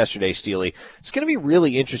about this yesterday, Steely. It's going to be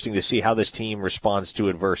really interesting to see how this team responds to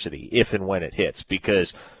adversity, if and when it hits,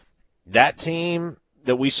 because that team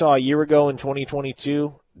that we saw a year ago in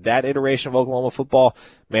 2022, that iteration of Oklahoma football,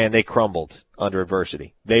 man, they crumbled under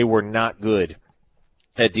adversity. They were not good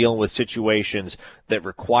at dealing with situations that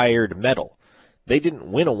required mettle. They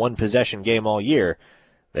didn't win a one-possession game all year.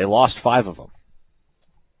 They lost 5 of them.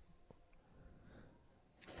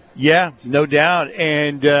 Yeah, no doubt.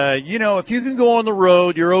 And, if you can go on the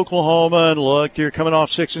road, you're Oklahoma, and look, you're coming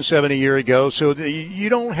off 6 and 7 a year ago, so you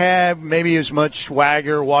don't have maybe as much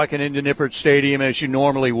swagger walking into Nippert Stadium as you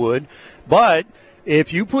normally would. But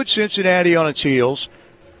if you put Cincinnati on its heels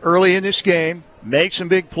early in this game, make some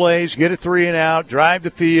big plays, get a 3-and-out, drive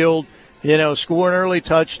the field, score an early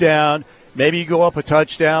touchdown, maybe you go up a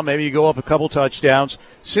touchdown, maybe you go up a couple touchdowns,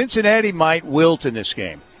 Cincinnati might wilt in this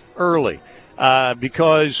game early.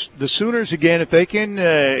 Because the Sooners, again, if they can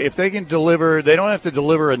deliver, they don't have to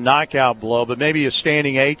deliver a knockout blow, but maybe a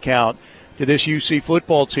standing 8 count to this UC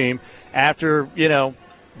football team after,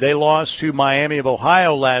 they lost to Miami of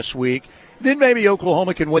Ohio last week. Then maybe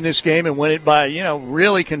Oklahoma can win this game and win it by,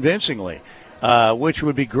 really convincingly, which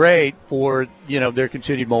would be great for, their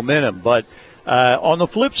continued momentum. But on the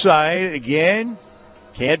flip side, again,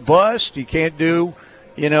 can't bust. You can't do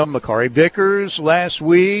Makari Vickers last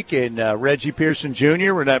week and Reggie Pearson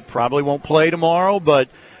Jr., that probably won't play tomorrow, but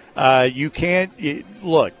you can't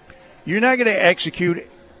look, you're not going to execute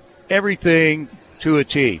everything to a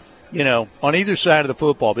T, on either side of the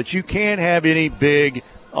football, but you can't have any big,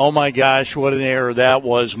 oh my gosh, what an error that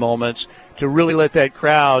was moments to really let that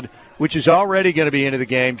crowd, which is already going to be into the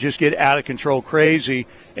game, just get out of control crazy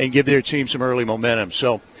and give their team some early momentum.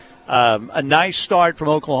 So a nice start from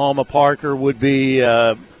Oklahoma, Parker, would be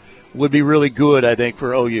really good, I think,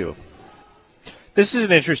 for OU. This is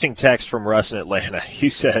an interesting text from Russ in Atlanta. He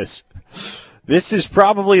says, this is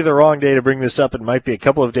probably the wrong day to bring this up. It might be a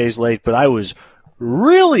couple of days late, but I was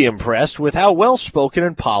really impressed with how well-spoken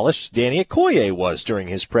and polished Danny Okoye was during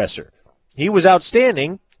his presser. He was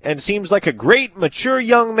outstanding and seems like a great, mature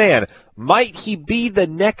young man. Might he be the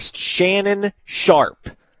next Shannon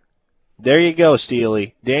Sharp? There you go,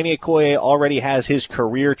 Steely. Danny Okoye already has his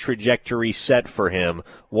career trajectory set for him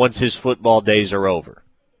once his football days are over.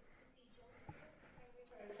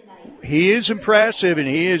 He is impressive, and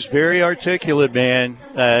he is very articulate, man.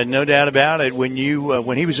 No doubt about it. When he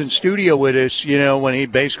was in studio with us, when he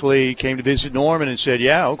basically came to visit Norman and said,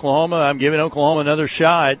 yeah, Oklahoma, I'm giving Oklahoma another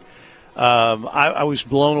shot. I was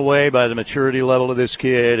blown away by the maturity level of this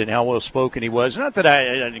kid and how well-spoken he was. Not that I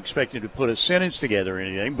didn't expect him to put a sentence together or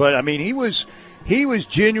anything, but, I mean, he was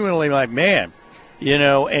genuinely like, man,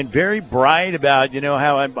 and very bright about,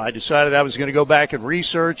 how I decided I was going to go back and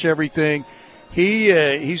research everything.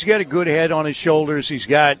 He's got a good head on his shoulders. He's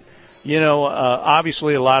got,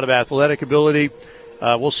 obviously a lot of athletic ability.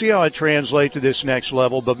 We'll see how it translates to this next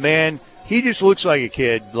level. But, man, he just looks like a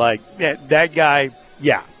kid. Like, that guy,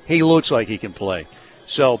 yeah. He looks like he can play.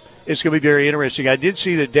 So it's going to be very interesting. I did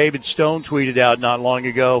see that David Stone tweeted out not long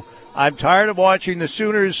ago, I'm tired of watching the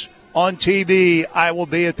Sooners on TV. I will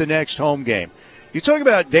be at the next home game. You talk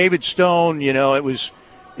about David Stone, it was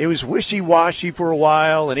wishy-washy for a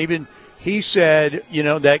while, and even he said,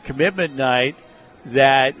 that commitment night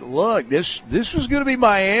that, look, this was going to be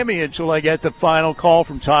Miami until I got the final call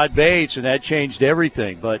from Todd Bates, and that changed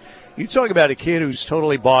everything. But you talk about a kid who's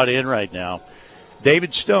totally bought in right now.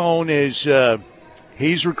 David Stone is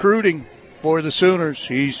he's recruiting for the Sooners.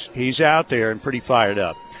 He's out there and pretty fired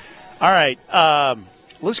up. All right,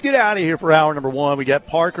 let's get out of here for hour number one. We got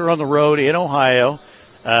Parker on the road in Ohio.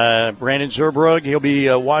 Brandon Zerbrugg, he'll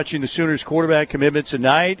be watching the Sooners quarterback commitment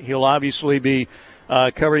tonight. He'll obviously be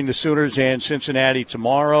covering the Sooners and Cincinnati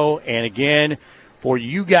tomorrow. And again, for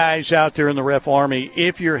you guys out there in the Ref Army,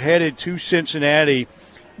 if you're headed to Cincinnati,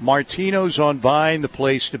 Martino's on Vine, the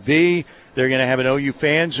place to be. They're going to have an OU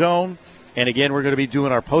fan zone. And again, we're going to be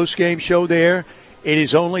doing our post-game show there. It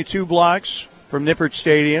is only 2 blocks from Nippert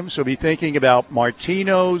Stadium, so be thinking about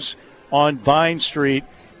Martino's on Vine Street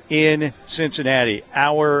in Cincinnati.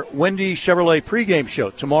 Our Wendy Chevrolet pregame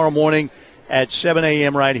show tomorrow morning at 7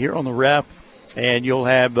 a.m. right here on the Ref. And you'll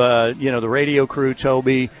have, the radio crew,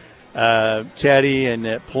 Toby, Teddy,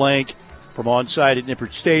 and Plank from on-site at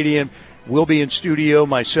Nippert Stadium. We'll be in studio,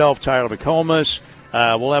 myself, Tyler McComas.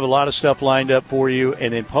 We'll have a lot of stuff lined up for you.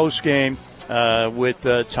 And then post-game with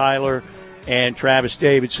Tyler and Travis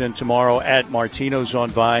Davidson tomorrow at Martino's on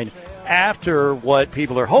Vine after what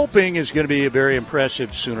people are hoping is going to be a very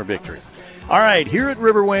impressive Sooner victory. All right, here at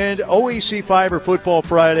Riverwind, OEC Fiber Football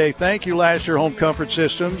Friday. Thank you, Lasher Home Comfort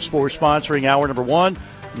Systems, for sponsoring hour number one.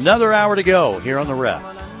 Another hour to go here on the Ref.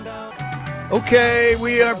 Okay,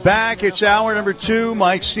 we are back. It's hour number two.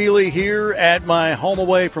 Mike Steely here at my home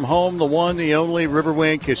away from home, the one, the only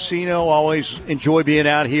Riverwind Casino. Always enjoy being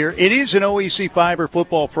out here. It is an OEC Fiber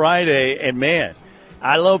Football Friday, and man,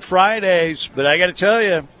 I love Fridays, but I got to tell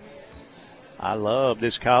you, I love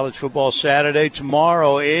this college football Saturday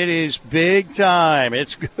tomorrow. It is big time.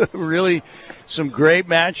 It's really some great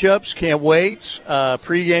matchups. Can't wait.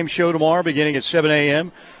 Pre-game show tomorrow beginning at 7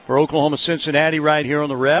 a.m. for Oklahoma-Cincinnati right here on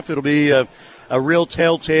the Ref. It'll be a real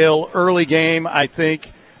telltale early game, I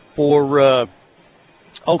think, for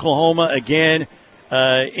Oklahoma again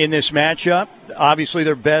in this matchup. Obviously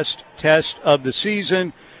their best test of the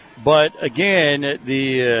season. But, again,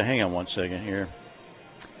 hang on one second here.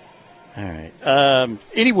 All right.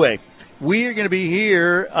 Anyway, we are going to be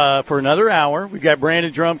here for another hour. We've got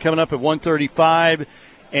Brandon Drum coming up at 1:35,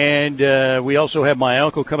 and we also have my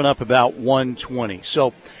uncle coming up about 1:20.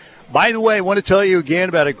 So, by the way, I want to tell you again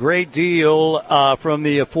about a great deal from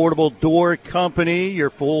the Affordable Door Company, your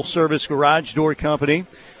full-service garage door company,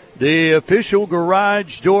 the official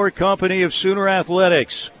garage door company of Sooner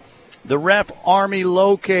Athletics, the Ref Army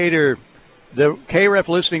Locator, the KREF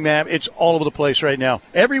listening map. It's all over the place right now.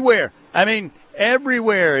 Everywhere. I mean,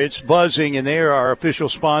 everywhere it's buzzing, and they are our official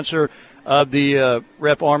sponsor of the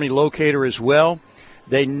Ref Army Locator as well.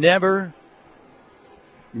 They never,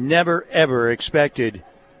 ever expected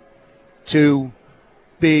to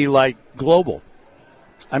be like global.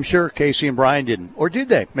 I'm sure Casey and Brian didn't. Or did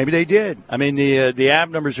they? Maybe they did. I mean, the app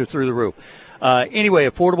numbers are through the roof. Anyway,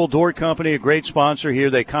 Affordable Door Company, a great sponsor here.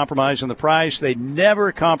 They compromise on the price. They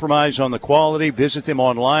never compromise on the quality. Visit them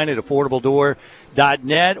online at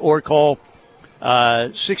affordabledoor.net or call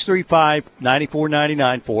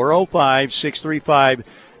 635-9499,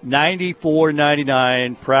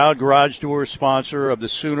 405-635-9499. Proud garage door sponsor of the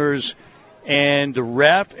Sooners and the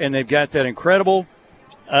Ref. And they've got that incredible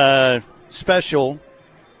special.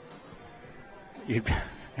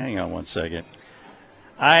 Hang on one second.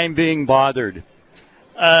 I'm being bothered.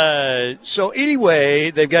 So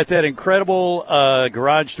anyway, they've got that incredible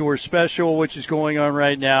garage door special, which is going on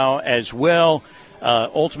right now as well.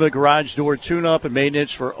 Ultimate garage door tune-up and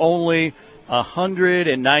maintenance for only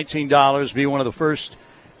 $119. Be one of the first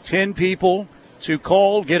 10 people to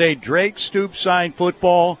call. Get a Drake Stoop signed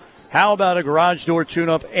football. How about a garage door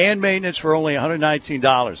tune-up and maintenance for only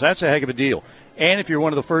 $119? That's a heck of a deal. And if you're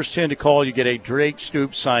one of the first 10 to call, you get a Drake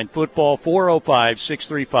Stoop signed football,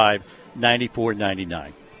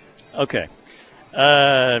 405-635-9499. Okay.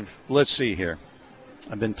 Let's see here.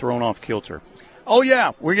 I've been thrown off kilter. Oh,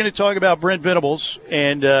 yeah, we're going to talk about Brent Venables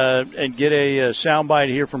and get a soundbite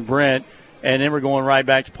here from Brent. And then we're going right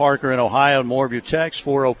back to Parker in Ohio and more of your texts,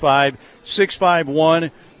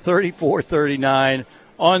 405-651-3439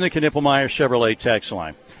 on the Knippelmeyer Chevrolet text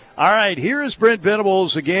line. All right, here is Brent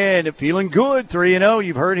Venables again, feeling good, 3-0.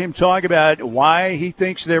 You've heard him talk about why he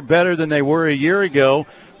thinks they're better than they were a year ago.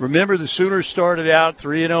 Remember, the Sooners started out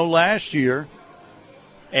 3-0 last year,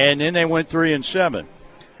 and then they went 3-7.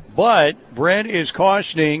 But Brent is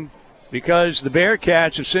cautioning, because the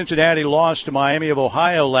Bearcats of Cincinnati lost to Miami of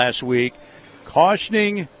Ohio last week,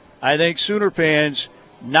 cautioning, I think, Sooner fans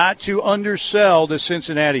not to undersell the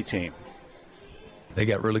Cincinnati team. They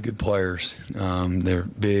got really good players. They're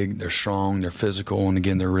big, they're strong, they're physical, and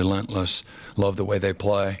again, they're relentless. Love the way they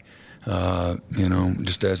play.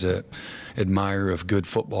 Just as an admirer of good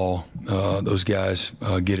football, those guys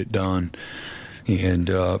get it done. And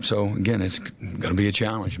so, again, it's going to be a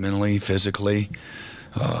challenge mentally, physically,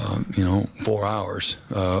 4 hours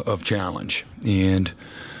of challenge. And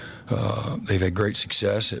they've had great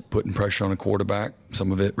success at putting pressure on a quarterback.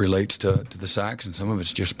 Some of it relates to the sacks, and some of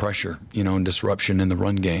it's just pressure, and disruption in the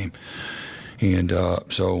run game. And they're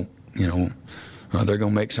going to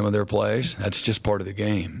make some of their plays. That's just part of the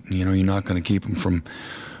game. You're not going to keep them from,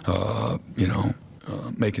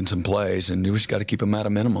 making some plays, and you just got to keep them at a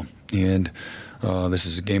minimum. And this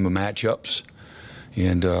is a game of matchups,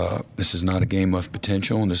 and this is not a game of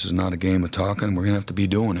potential, and this is not a game of talking. We're going to have to be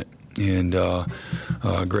doing it. And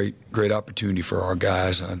great opportunity for our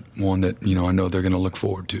guys, one that, I know they're going to look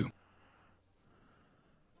forward to.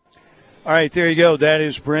 All right, there you go. That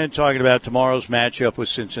is Brent talking about tomorrow's matchup with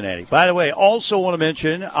Cincinnati. By the way, also want to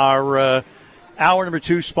mention our hour number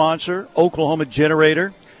 2 sponsor, Oklahoma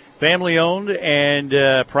Generator. Family-owned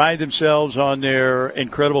and pride themselves on their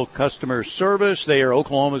incredible customer service. They are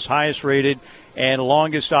Oklahoma's highest-rated and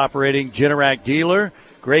longest-operating Generac dealer.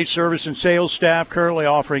 Great service and sales staff, currently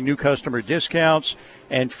offering new customer discounts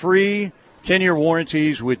and free 10-year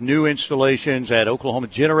warranties with new installations at Oklahoma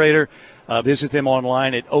Generator. Visit them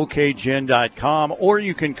online at okgen.com, or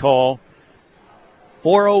you can call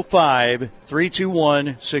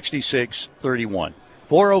 405-321-6631.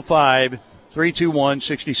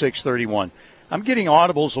 405-321-6631. I'm getting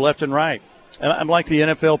audibles left and right. I'm like the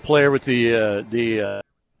NFL player with the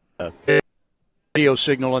video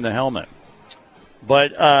signal in the helmet.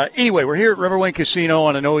 But anyway, we're here at Riverwind Casino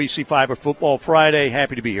on an OEC Fiber Football Friday.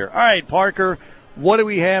 Happy to be here. All right, Parker, what do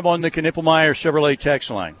we have on the Knippelmeyer Chevrolet text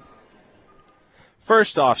line?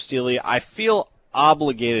 First off, Steely, I feel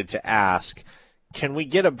obligated to ask, can we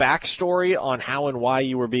get a backstory on how and why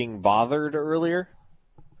you were being bothered earlier?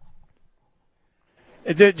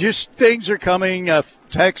 Just things are coming,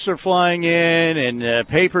 texts are flying in, and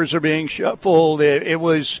papers are being shuffled. There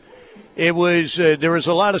was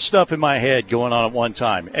a lot of stuff in my head going on at one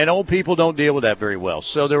time, and old people don't deal with that very well.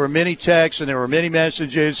 So there were many texts, and there were many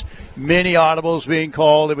messages, many audibles being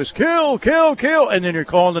called. It was kill, kill, kill, and then you're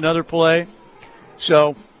calling another play.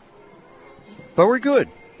 So, but we're good.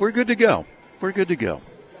 We're good to go. We're good to go.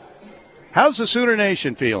 How's the Sooner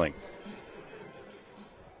Nation feeling?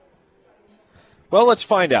 Well, let's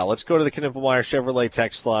find out. Let's go to the Knippelmeyer Chevrolet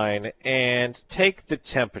text line and take the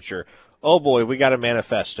temperature. Oh, boy, we got a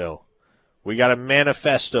manifesto. We got a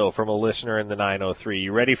manifesto from a listener in the 903.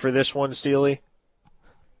 You ready for this one, Steely?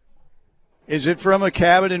 Is it from a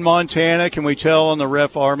cabin in Montana? Can we tell on the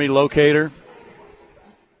Ref Army locator?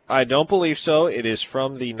 I don't believe so. It is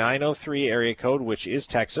from the 903 area code, which is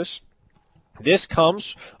Texas. This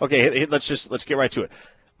comes, okay, let's get right to it.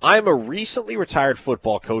 I'm a recently retired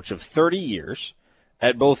football coach of 30 years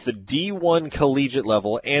at both the D1 collegiate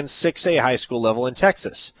level and 6A high school level in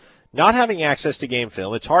Texas. Not having access to game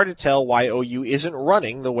film, it's hard to tell why OU isn't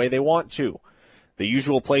running the way they want to. The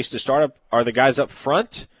usual place to start up are the guys up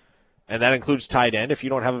front, and that includes tight end. If you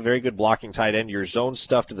don't have a very good blocking tight end, your zone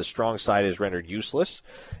stuff to the strong side is rendered useless.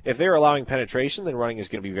 If they're allowing penetration, then running is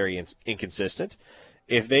going to be very inconsistent.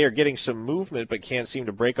 If they are getting some movement but can't seem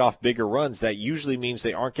to break off bigger runs, that usually means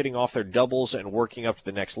they aren't getting off their doubles and working up to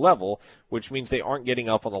the next level, which means they aren't getting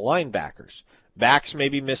up on the linebackers. Backs may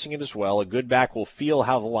be missing it as well. A good back will feel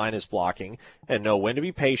how the line is blocking and know when to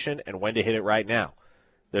be patient and when to hit it right now.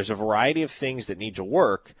 There's a variety of things that need to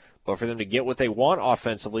work, but for them to get what they want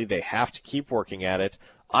offensively, they have to keep working at it.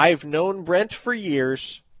 I've known Brent for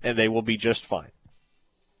years, and they will be just fine.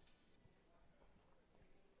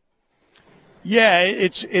 Yeah,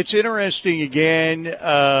 it's interesting again.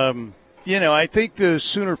 I think the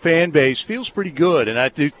Sooner fan base feels pretty good, and I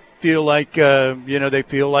do feel like they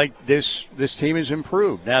feel like this team is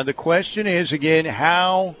improved. Now the question is again,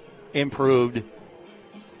 how improved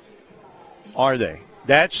are they?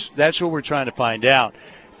 That's what we're trying to find out,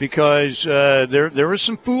 because there was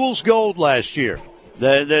some fool's gold last year.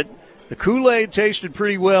 The Kool-Aid tasted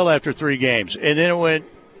pretty well after 3 games, and then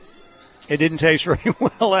it didn't taste very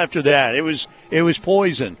well after that. It was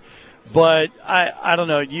poison. But I don't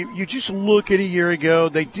know. You just look at a year ago,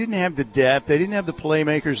 they didn't have the depth. They didn't have the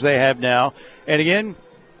playmakers they have now. And again,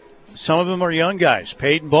 some of them are young guys.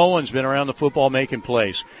 Peyton Bowen's been around the football making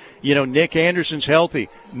plays. Nick Anderson's healthy,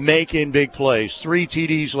 making big plays. 3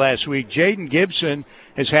 TDs last week. Jaden Gibson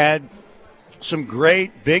has had some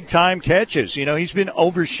great big-time catches. He's been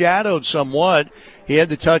overshadowed somewhat. He had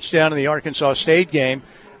the touchdown in the Arkansas State game.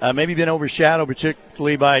 Maybe been overshadowed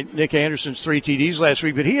particularly by Nick Anderson's 3 TDs last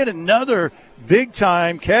week, but he had another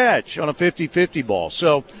big-time catch on a 50-50 ball.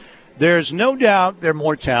 So there's no doubt they're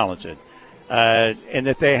more talented and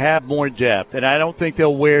that they have more depth. And I don't think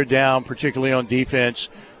they'll wear down, particularly on defense,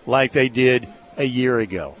 like they did a year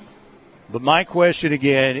ago. But my question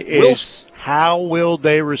again is how will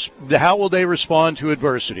they respond to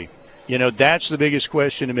adversity? That's the biggest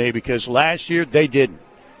question to me, because last year they didn't.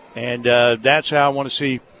 And that's how I want to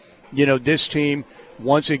see, this team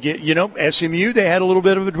once again. SMU, they had a little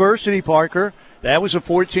bit of adversity, Parker. That was a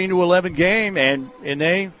 14-11 game, and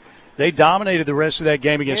they dominated the rest of that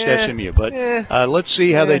game against SMU. But let's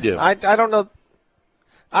see how they do. I don't know.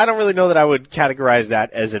 I don't really know that I would categorize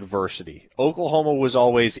that as adversity. Oklahoma was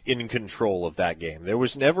always in control of that game. There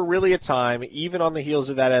was never really a time, even on the heels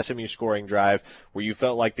of that SMU scoring drive, where you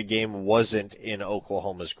felt like the game wasn't in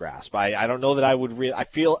Oklahoma's grasp. I don't know that I would really. I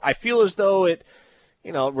feel as though it,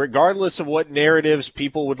 regardless of what narratives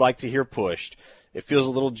people would like to hear pushed, it feels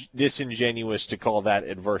a little disingenuous to call that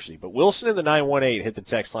adversity. But Wilson in the 918 hit the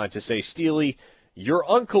text line to say, Steely, your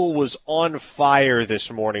uncle was on fire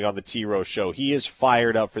this morning on the T-Row show. He is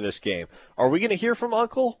fired up for this game. Are we going to hear from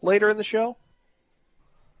Uncle later in the show?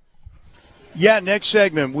 Yeah, next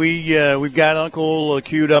segment. We've got Uncle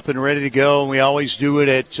queued up and ready to go, and we always do it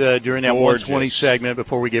at during that 120 segment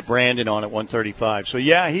before we get Brandon on at 135. So,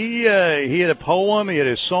 yeah, he had a poem, he had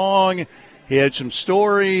a song, he had some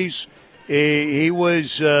stories. He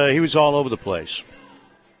was all over the place.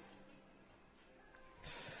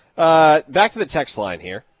 Back to the text line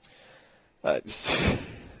here.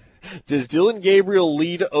 Does Dylan Gabriel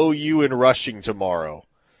lead OU in rushing tomorrow?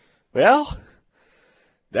 Well,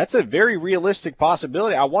 that's a very realistic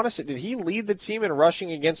possibility. I want to say, did he lead the team in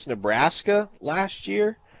rushing against Nebraska last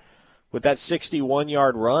year with that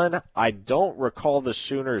 61-yard run? I don't recall the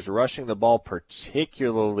Sooners rushing the ball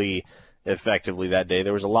particularly effectively that day.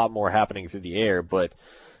 There was a lot more happening through the air, but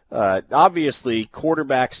obviously,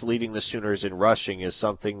 quarterbacks leading the Sooners in rushing is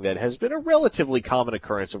something that has been a relatively common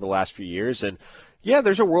occurrence over the last few years. And, yeah,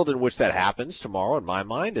 there's a world in which that happens tomorrow in my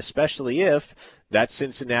mind, especially if that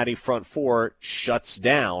Cincinnati front four shuts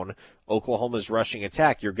down Oklahoma's rushing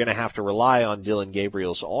attack. You're going to have to rely on Dylan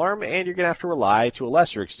Gabriel's arm, and you're going to have to rely, to a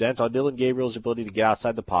lesser extent, on Dylan Gabriel's ability to get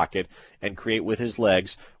outside the pocket and create with his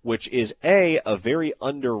legs, which is, A, a very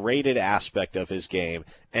underrated aspect of his game,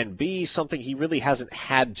 and B, something he really hasn't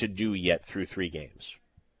had to do yet through 3 games.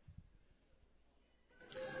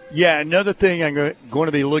 Yeah, another thing I'm going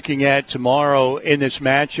to be looking at tomorrow in this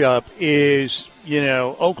matchup is,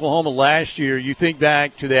 Oklahoma last year, you think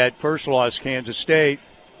back to that first loss, Kansas State,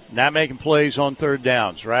 not making plays on third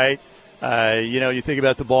downs, right? You think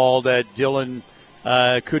about the ball that Dylan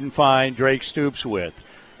couldn't find Drake Stoops with,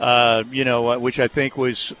 which I think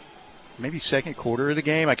was maybe second quarter of the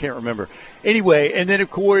game. I can't remember. Anyway, and then, of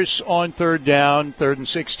course, on third down, 3rd and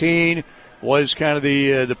 16, was kind of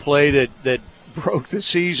the play that broke the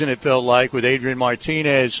season, it felt like, with Adrian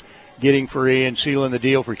Martinez getting free and sealing the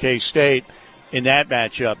deal for K-State in that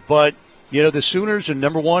matchup. But, the Sooners are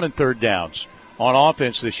number 1 in third downs on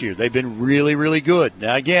offense this year. They've been really, really good.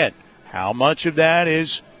 Now, again, how much of that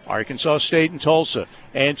is Arkansas State and Tulsa,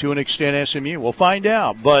 and to an extent SMU? We'll find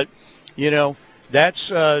out. But, that's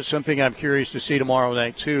something I'm curious to see tomorrow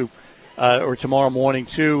night, too, or tomorrow morning,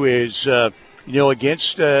 too, is,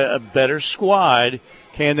 against a better squad,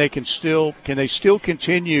 can they still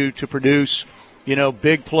continue to produce,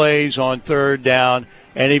 big plays on third down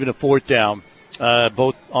and even a fourth down,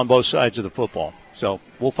 on both sides of the football? So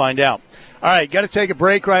we'll find out. All right, got to take a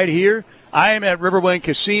break right here. I am at Riverwind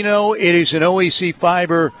Casino. It is an OEC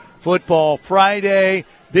Fiber Football Friday.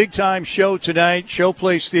 Big-time show tonight,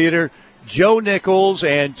 Showplace Theater. Joe Nichols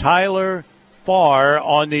and Tyler Farr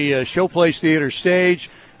on the Showplace Theater stage.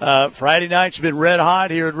 Friday night's been red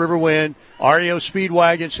hot here at Riverwind. REO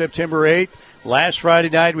Speedwagon, September 8th. Last Friday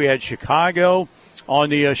night we had Chicago on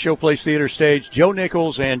the Showplace Theater stage. Joe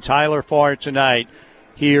Nichols and Tyler Farr tonight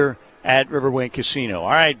here at Riverwind Casino. All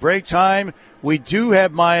right, break time. We do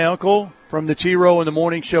have my uncle from the T-Row in the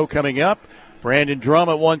Morning Show coming up. Brandon Drum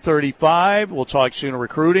at 1:35. We'll talk Sooner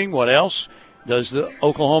recruiting. What else? Does the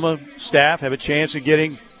Oklahoma staff have a chance of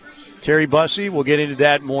getting Terry Bussey? We'll get into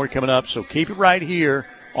that more coming up, so keep it right here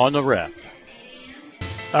on The Ref.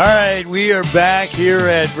 All right, we are back here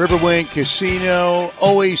at Riverwind Casino.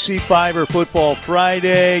 OAC Fiber Football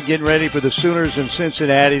Friday. Getting ready for the Sooners in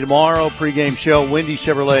Cincinnati tomorrow. Pregame show, Wendy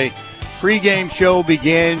Chevrolet. Pregame show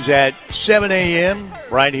begins at 7 a.m.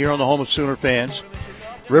 right here on the home of Sooner fans.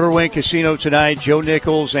 Riverwind Casino tonight. Joe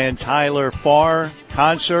Nichols and Tyler Farr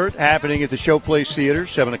concert happening at the Showplace Theater,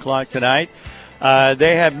 7 o'clock tonight.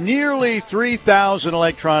 They have nearly 3,000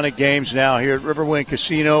 electronic games now here at Riverwind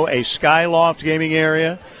Casino, a Skyloft gaming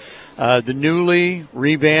area. The newly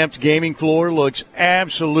revamped gaming floor looks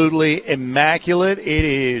absolutely immaculate. It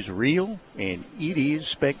is real, and it is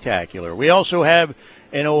spectacular. We also have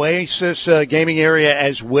an Oasis gaming area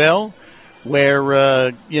as well, where,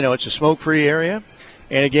 it's a smoke-free area.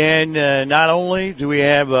 And again, not only do we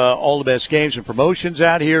have all the best games and promotions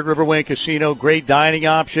out here at Riverwind Casino, great dining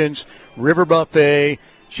options, River Buffet,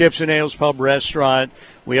 Chips and Ales Pub Restaurant.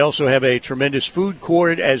 We also have a tremendous food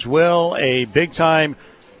court as well, a big-time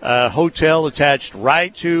hotel attached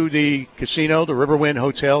right to the casino. The Riverwind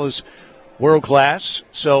Hotel is world-class.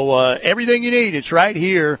 So everything you need, it's right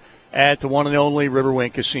here at the one and only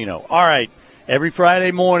Riverwind Casino. All right, every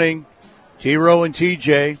Friday morning, T-Row and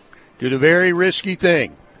TJ do the very risky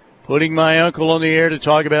thing, putting my uncle on the air to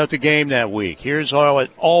talk about the game that week. Here's how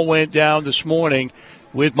it all went down this morning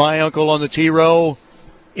with my uncle on the T-Row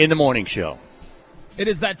in the morning show. It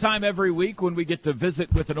is that time every week when we get to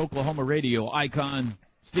visit with an Oklahoma radio icon,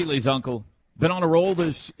 Steely's uncle. Been on a roll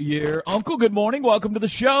this year. Uncle, good morning. Welcome to the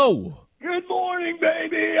show. Good morning,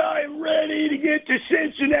 baby. I am ready to get to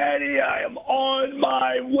Cincinnati. I am on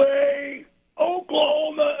my way.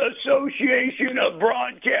 Oklahoma Association of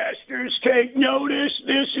Broadcasters, take notice.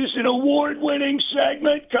 This is an award-winning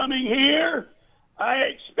segment coming here. I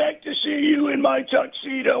expect to see you in my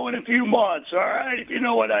tuxedo in a few months, all right, if you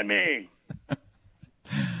know what I mean.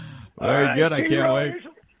 Very good. I can't wait.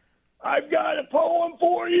 I've got a poem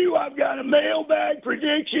for you. I've got a mailbag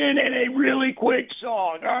prediction and a really quick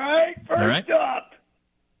song, all right? First up,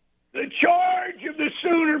 The Charge of the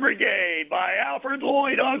Sooner Brigade by Alfred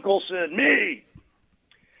Lloyd Unkelson, me.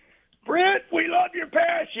 Brent, we love your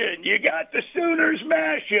passion. You got the Sooners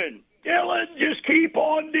mashing. Dylan, just keep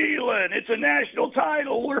on dealing. It's a national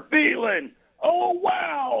title we're feeling. Oh,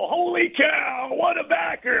 wow. Holy cow. What a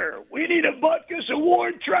backer. We need a Butkus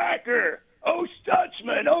Award tracker. Oh,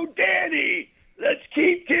 Stutzman. Oh, Danny. Let's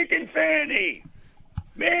keep kicking Fanny.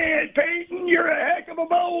 Man, Peyton, you're a heck of a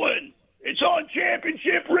mowing. It's on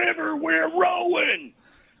Championship River. We're rowing.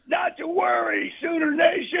 Not to worry, Sooner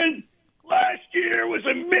Nation. Last year was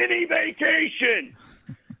a mini vacation.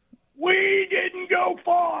 We didn't go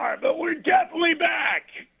far, but we're definitely back.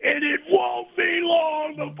 And it won't be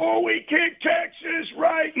long before we kick Texas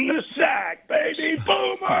right in the sack, baby.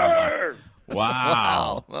 Boomer!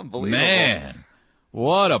 Wow. Unbelievable. Man,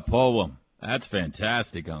 what a poem. That's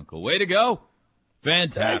fantastic, Uncle. Way to go.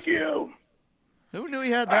 Fantastic. Thank you. Who knew he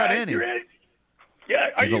had that in you him? ready? Yeah,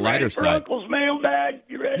 are There's you a lighter ready for side. Uncle's mailbag?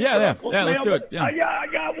 You ready Yeah, for yeah. Uncle's Yeah, let's do mailbag? it. Yeah. I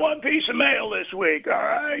got one piece of mail this week, all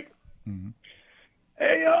right? Mm-hmm.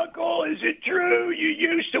 Hey, Uncle, is it true you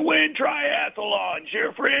used to win triathlons?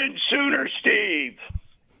 Your friend Sooner Steve.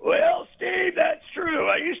 Well, Steve, that's true.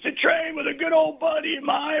 I used to train with a good old buddy of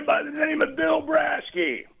mine by the name of Bill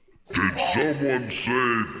Brasky. Did someone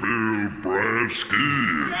say Bill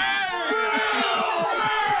Brasky?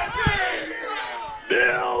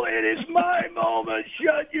 Bill, it is my moment.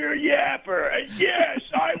 Shut your yapper. And yes,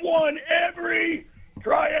 I won every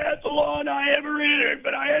triathlon I ever entered,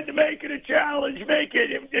 but I had to make it a challenge.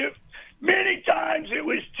 Many times it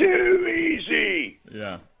was too easy.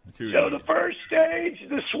 Yeah. So the first stage,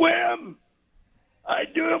 the swim, I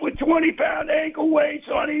do it with 20-pound ankle weights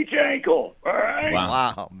on each ankle. All right.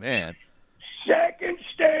 Wow, man. Second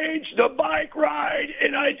stage, the bike ride,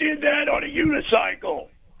 and I did that on a unicycle.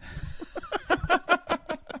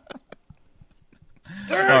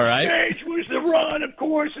 Third stage was the run, of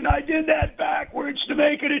course, and I did that backwards to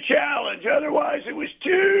make it a challenge. Otherwise, it was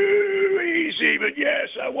too easy. But, yes,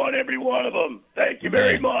 I won every one of them. Thank you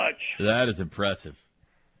very much. That is impressive.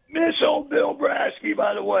 Miss old Bill Brasky,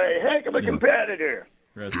 by the way. Heck of a competitor.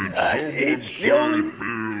 Did someone say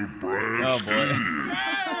Bill Brasky? Oh, boy.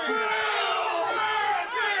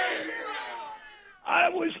 I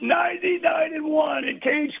was 99-1 in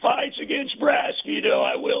cage fights against Brasky, though,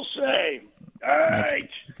 I will say. All right.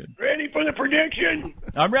 Ready for the prediction?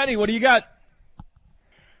 I'm ready. What do you got?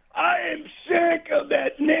 I am sick of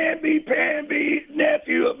that namby-pamby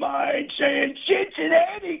nephew of mine saying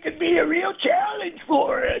Cincinnati could be a real challenge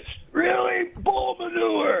for us. Really? Bull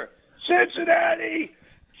manure. Cincinnati,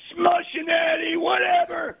 Smushinati,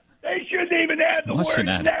 whatever. They shouldn't even have the word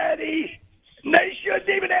natty. They shouldn't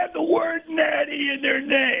even have the word natty in their their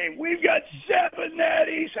name. We've got 7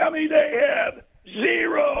 natties. How many they have?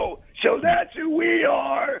 0. So that's who we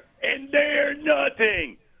are, and they're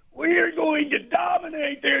nothing. We are going to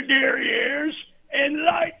dominate their derrieres and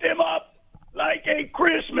light them up like a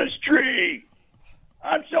Christmas tree.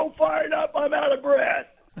 I'm so fired up, I'm out of breath.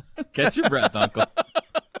 Catch your breath, Uncle.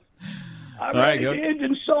 I'm ready to end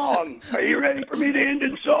in song. Are you ready for me to end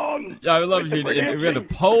in song? I would love you. We had a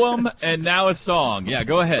poem and now a song. Yeah,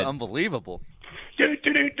 go ahead. Unbelievable. So,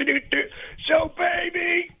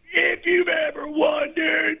 baby, if you've ever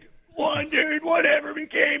wondered whatever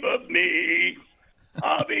became of me,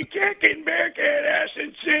 I'll be kicking Bearcat ass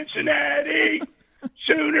in Cincinnati.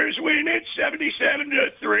 Sooners win it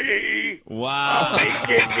 77-3. Wow. I'll be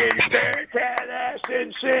kicking Bearcat ass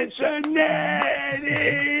in Cincinnati.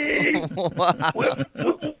 Wow.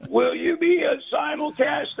 Will you be a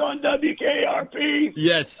simulcast on WKRP?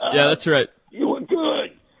 Yes. Yeah, that's right. You were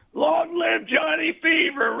good. Long live Johnny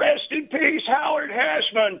Fever. Rest in peace, Howard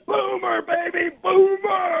Hashman. Boomer, baby,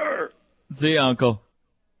 boomer. See you, Uncle.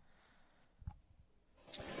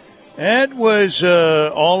 That was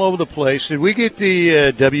all over the place. Did we get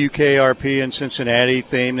the WKRP in Cincinnati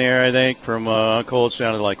theme there, I think, from Uncle? It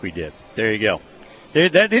sounded like we did. There you go.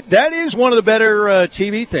 That is one of the better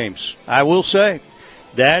TV themes, I will say.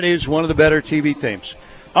 That is one of the better TV themes.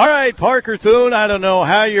 All right, Parker Thune, I don't know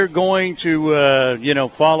how you're going to,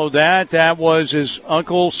 follow that. That was, as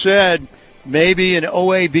Uncle said, maybe an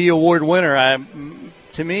OAB award winner.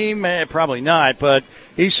 To me, probably not, but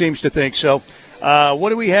he seems to think so. What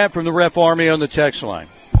do we have from the Ref Army on the text line?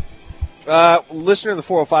 Listener to the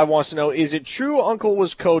 405 wants to know, is it true Uncle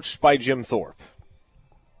was coached by Jim Thorpe?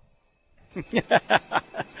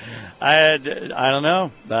 I don't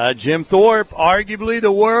know. Jim Thorpe, arguably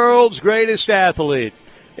the world's greatest athlete.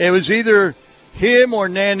 It was either him or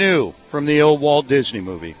Nanu from the old Walt Disney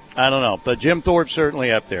movie. I don't know, but Jim Thorpe's certainly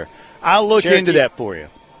up there. I'll look into that for you.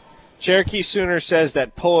 Cherokee Sooner says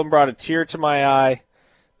that poem brought a tear to my eye.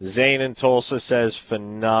 Zane in Tulsa says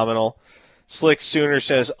phenomenal. Slick Sooner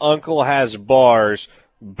says Uncle has bars.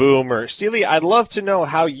 Boomer. Steely, I'd love to know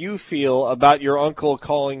how you feel about your uncle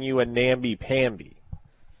calling you a namby-pamby.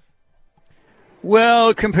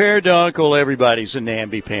 Well, compared to Uncle, everybody's a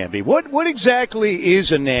namby-pamby. What exactly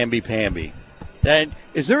is a namby-pamby? And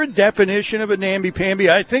is there a definition of a namby-pamby?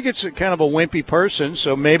 I think it's kind of a wimpy person,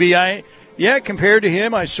 so maybe compared to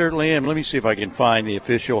him, I certainly am. Let me see if I can find the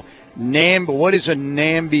official what is a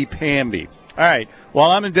namby-pamby? All right, while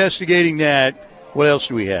I'm investigating that, what else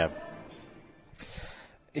do we have?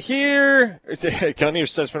 Here, Gunny of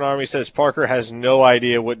Stutzman Army says Parker has no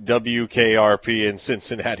idea what WKRP in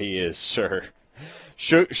Cincinnati is, sir.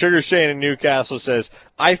 Sugar Shane in Newcastle says,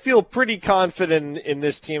 I feel pretty confident in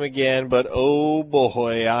this team again, but oh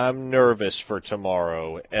boy, I'm nervous for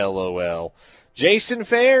tomorrow, LOL. Jason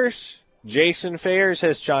Fairs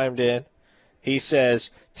has chimed in. He says,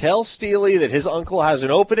 tell Steely that his uncle has an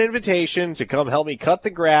open invitation to come help me cut the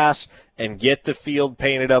grass and get the field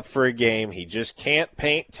painted up for a game. He just can't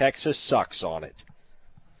paint Texas sucks on it.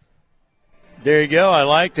 There you go. I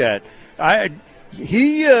like that.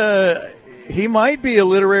 He might be a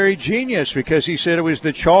literary genius because he said it was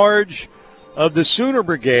The Charge of the Sooner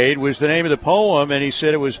Brigade was the name of the poem, and he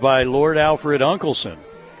said it was by Lord Alfred Unkelson.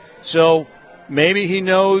 So maybe he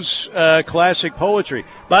knows classic poetry.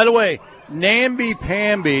 By the way,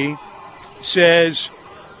 namby-pamby says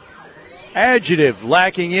adjective,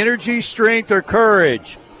 lacking energy, strength, or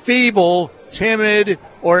courage, feeble, timid,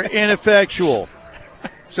 or ineffectual.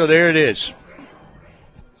 So there it is.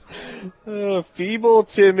 Feeble,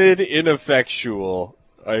 timid, ineffectual.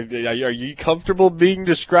 Are you comfortable being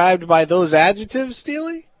described by those adjectives,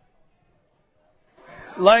 Steely?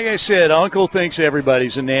 Like I said, Uncle thinks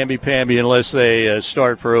everybody's a namby-pamby unless they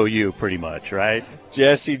start for OU pretty much, right?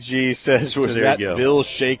 Jesse G says, was that Bill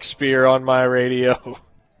Shakespeare on my radio?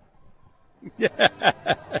 You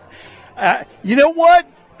know what?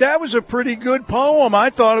 That was a pretty good poem. I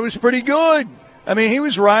thought it was pretty good. I mean, he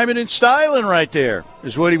was rhyming and styling right there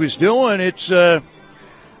is what he was doing.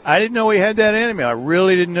 I didn't know he had that in him. I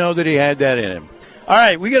really didn't know that he had that in him. All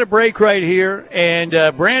right, we got a break right here, and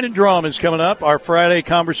Brandon Drum is coming up, our Friday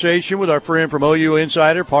conversation with our friend from OU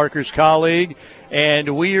Insider, Parker's colleague,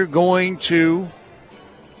 and we are going to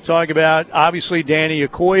talk about, obviously, Danny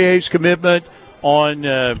Okoye's commitment on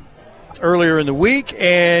earlier in the week,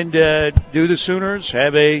 and do the Sooners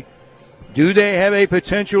have a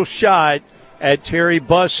potential shot at Terry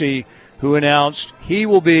Bussey, who announced he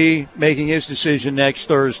will be making his decision next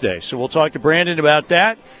Thursday. So we'll talk to Brandon about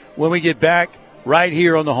that when we get back right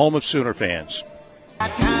here on the home of Sooner fans.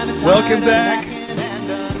 Welcome back.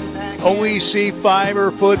 OEC Fiber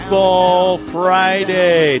Football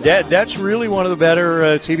Friday. That's really one of the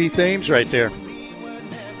better TV themes right there.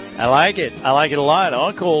 I like it. I like it a lot.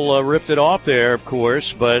 Uncle ripped it off there, of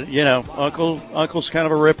course, but, Uncle's kind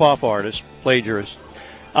of a rip-off artist, plagiarist.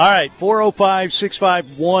 All right,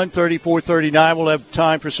 405-651-3439. We'll have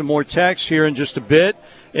time for some more texts here in just a bit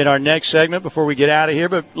in our next segment before we get out of here.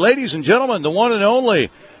 But, ladies and gentlemen, the one and only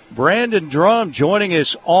Brandon Drum joining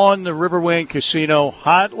us on the Riverwind Casino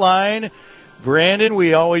Hotline. Brandon,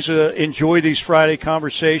 we always enjoy these Friday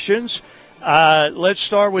conversations. Let's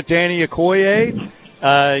start with Danny Okoye.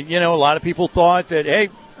 A lot of people thought that, hey,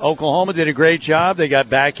 Oklahoma did a great job. They got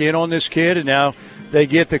back in on this kid, and now they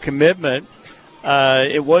get the commitment.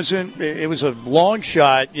 It was a long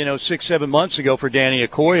shot, 6-7 months ago for Danny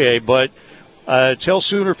Okoye, but tell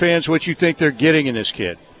Sooner fans what you think they're getting in this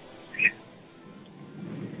kid.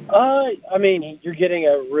 You're getting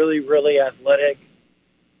a really, really athletic,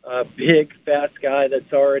 big, fast guy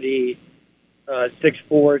that's already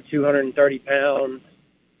 6'4", 230 pounds.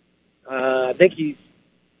 I think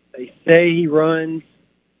they say he runs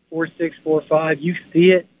 4.6, 4.5. You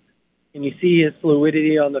see it. And you see his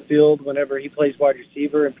fluidity on the field whenever he plays wide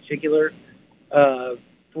receiver in particular.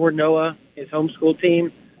 For Noah, his homeschool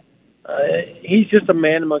team, he's just a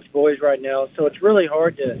man amongst boys right now. So it's really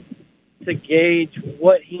hard to gauge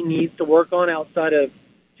what he needs to work on outside of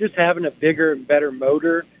just having a bigger and better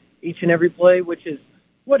motor each and every play, which is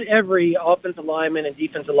what every offensive lineman and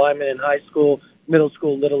defensive lineman in high school, middle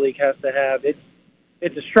school, Little League has to have. It's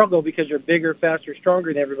a struggle because you're bigger, faster,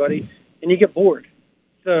 stronger than everybody, and you get bored.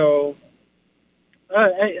 So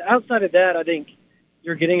outside of that, I think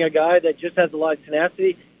you're getting a guy that just has a lot of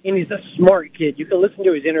tenacity, and he's a smart kid. You can listen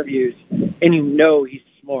to his interviews, and you know he's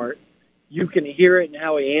smart. You can hear it in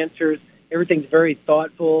how he answers. Everything's very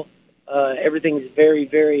thoughtful. Everything's very,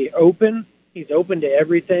 very open. He's open to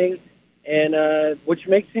everything, and which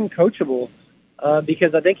makes him coachable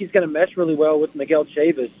because I think he's going to mesh really well with Miguel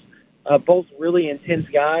Chavis, both really intense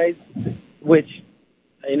guys, which,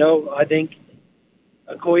 I think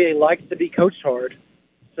Okoye likes to be coached hard.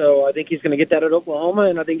 So I think he's going to get that at Oklahoma,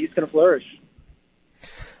 and I think he's going to flourish.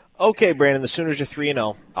 Okay, Brandon, the Sooners are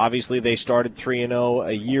 3-0. Obviously, they started 3-0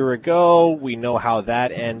 a year ago. We know how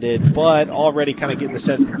that ended, but already kind of getting the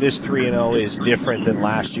sense that this 3-0 is different than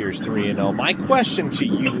last year's 3-0. My question to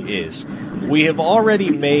you is, we have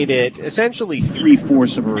already made it essentially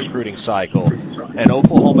 3/4 of a recruiting cycle, and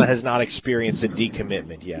Oklahoma has not experienced a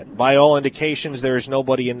decommitment yet. By all indications, there is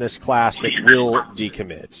nobody in this class that will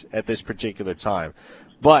decommit at this particular time.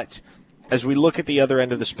 But as we look at the other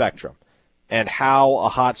end of the spectrum, and how a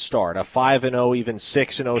hot start, a 5-0, even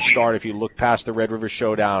 6-0 start, if you look past the Red River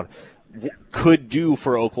Showdown, could do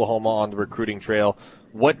for Oklahoma on the recruiting trail.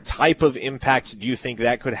 What type of impact do you think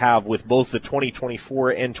that could have with both the 2024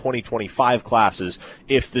 and 2025 classes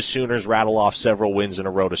if the Sooners rattle off several wins in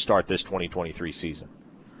a row to start this 2023 season?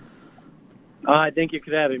 I think it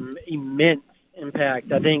could have immense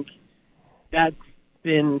impact. I think that's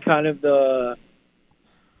been kind of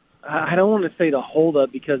I don't want to say the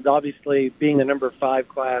holdup because obviously being the number 5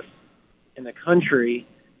 class in the country,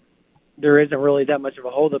 there isn't really that much of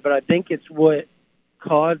a holdup. But I think it's what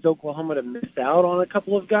caused Oklahoma to miss out on a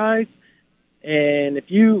couple of guys. And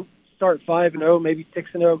if you start 5-0, maybe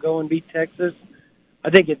 6-0, go and beat Texas,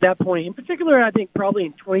 I think at that point, in particular, I think probably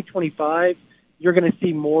in 2025, you're going to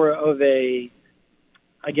see more of a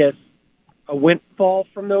windfall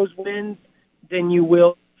from those wins than you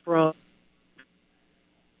will from.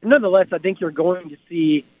 Nonetheless, I think you're going to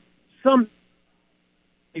see some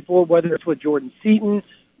before, whether it's with Jordan Seaton,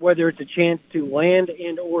 whether it's a chance to land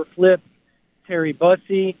and or flip Terry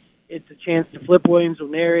Bussey, it's a chance to flip Williams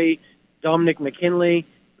O'Neary, Dominic McKinley,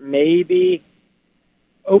 maybe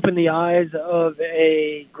open the eyes of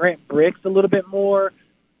a Grant Bricks a little bit more,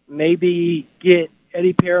 maybe get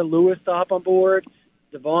Eddie Lewis to hop on board,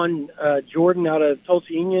 Devon Jordan out of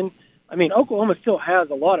Tulsa Union. I mean, Oklahoma still has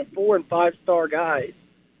a lot of 4- and 5-star guys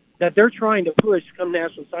that they're trying to push come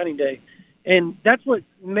National Signing Day. And that's what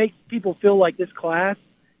makes people feel like this class,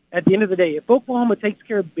 at the end of the day, if Oklahoma takes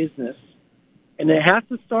care of business, and it has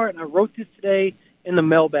to start, and I wrote this today in the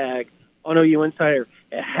mailbag on OU Insider,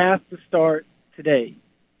 it has to start today.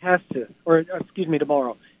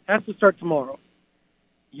 Tomorrow. Has to start tomorrow.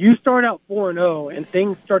 You start out 4-0, and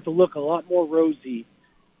things start to look a lot more rosy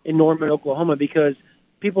in Norman, Oklahoma, because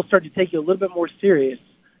people start to take you a little bit more serious.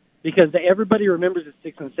 Because everybody remembers the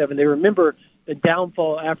 6 and 7. They remember the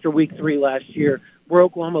downfall after week 3 last year, where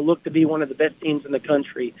Oklahoma looked to be one of the best teams in the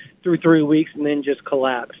country through 3 weeks and then just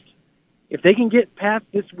collapsed. If they can get past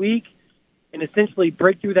this week and essentially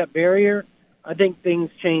break through that barrier, I think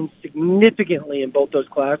things change significantly in both those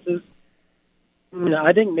classes.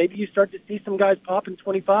 I think maybe you start to see some guys pop in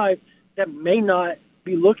 25 that may not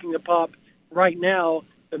be looking to pop right now,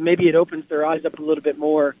 but maybe it opens their eyes up a little bit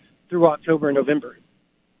more through October and November.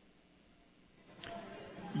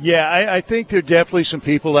 Yeah, I think there are definitely some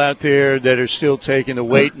people out there that are still taking the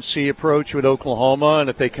wait-and-see approach with Oklahoma, and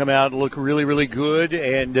if they come out and look really, really good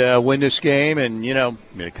and win this game and,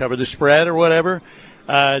 cover the spread or whatever,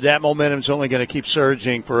 that momentum is only going to keep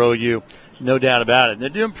surging for OU, no doubt about it. And they're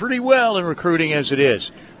doing pretty well in recruiting as it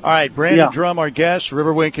is. All right, Brandon Drum, our guest,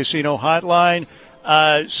 Riverwind Casino Hotline.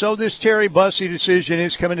 So this Terry Bussey decision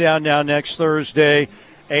is coming down now next Thursday.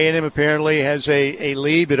 A&M apparently has a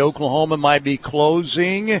lead, but Oklahoma might be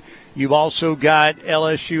closing. You've also got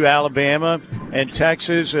LSU, Alabama, and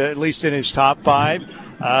Texas, at least in his top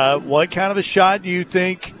 5. What kind of a shot do you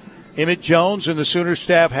think Emmett Jones and the Sooner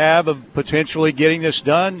staff have of potentially getting this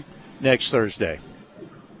done next Thursday?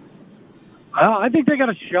 I think they got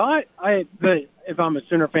a shot. But if I'm a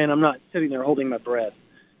Sooner fan, I'm not sitting there holding my breath.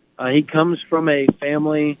 He comes from a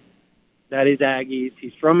family that is Aggies.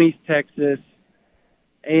 He's from East Texas.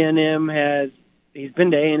 He's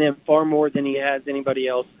been to A&M far more than he has anybody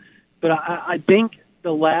else. But I think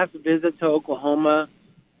the last visit to Oklahoma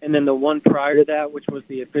and then the one prior to that, which was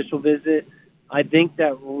the official visit, I think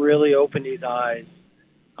that really opened his eyes.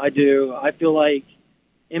 I do. I feel like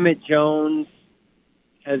Emmett Jones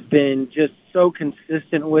has been just so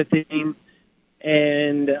consistent with him.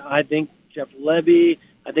 And I think Jeff Lebby,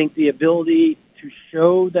 I think the ability to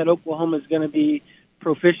show that Oklahoma is going to be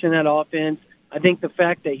proficient at offense. I think the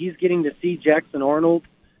fact that he's getting to see Jackson Arnold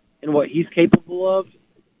and what he's capable of,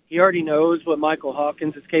 he already knows what Michael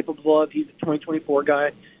Hawkins is capable of. He's a 2024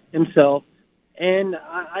 guy himself. And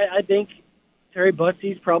I think Terry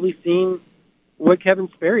Bussey's probably seen what Kevin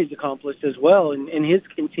Sperry's accomplished as well in his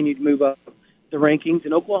continued move up the rankings.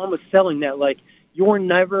 And Oklahoma's selling that like you're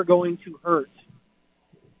never going to hurt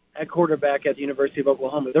at quarterback at the University of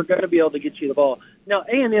Oklahoma. They're going to be able to get you the ball. Now,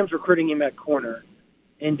 A&M's recruiting him at corner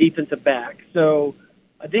and defensive back. So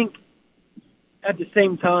I think at the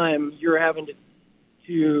same time you're having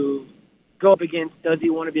to go up against, does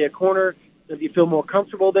he want to be a corner? Does he feel more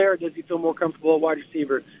comfortable there? Does he feel more comfortable at wide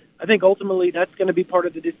receiver? I think ultimately that's going to be part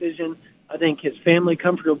of the decision. I think his family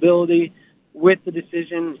comfortability with the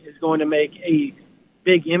decision is going to make a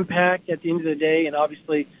big impact at the end of the day, and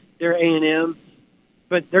obviously they're A&M.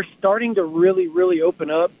 But they're starting to really, really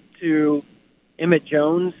open up to Emmett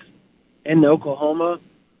Jones and Oklahoma.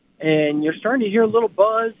 And you're starting to hear a little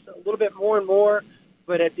buzz, a little bit more and more.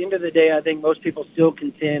 But at the end of the day, I think most people still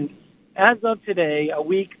contend, as of today, a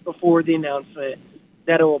week before the announcement,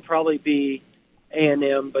 that it will probably be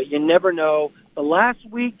A&M. But you never know. The last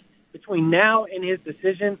week between now and his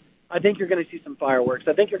decision, I think you're going to see some fireworks.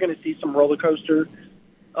 I think you're going to see some roller coaster,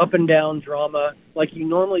 up and down drama like you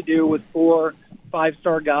normally do with 4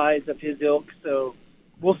 5-star guys of his ilk. So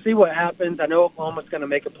we'll see what happens. I know Oklahoma's going to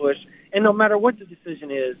make a push. And no matter what the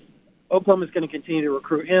decision is, Oklahoma's going to continue to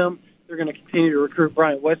recruit him. They're going to continue to recruit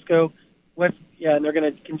Bryant Wesco. And they're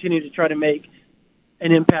going to continue to try to make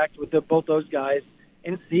an impact with both those guys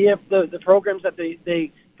and see if the programs that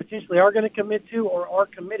they potentially are going to commit to or are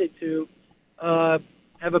committed to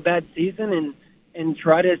have a bad season and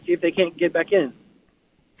try to see if they can't get back in.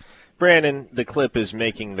 Brandon, the clip is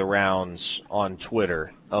making the rounds on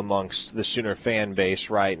Twitter amongst the Sooner fan base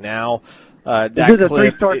right now. Is it the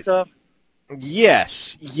 3-star stuff?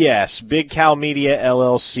 Yes. Big Cow Media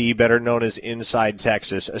LLC, better known as Inside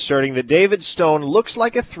Texas, asserting that David Stone looks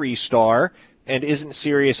like a 3-star and isn't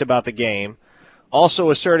serious about the game. Also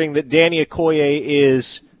asserting that Danny Okoye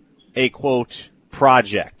is a, quote,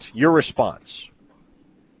 project. Your response?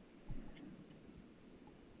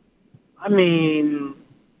 I mean,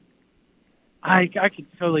 I could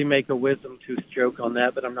totally make a wisdom tooth joke on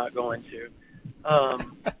that, but I'm not going to.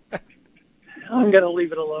 I'm going to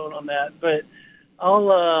leave it alone on that. But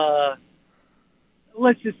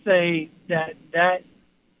let's just say that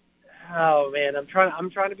oh man, I'm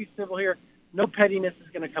trying to be civil here. No pettiness is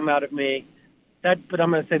going to come out of me. But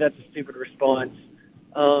I'm going to say that's a stupid response.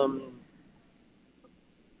 Oh,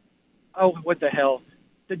 what the hell?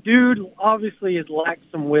 The dude obviously has lacked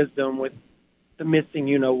some wisdom with the missing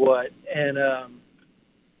you-know-what. And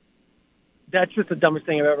that's just the dumbest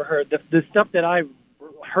thing I've ever heard. The stuff that I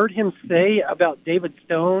heard him say about David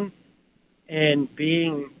Stone and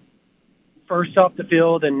being first off the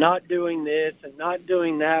field and not doing this and not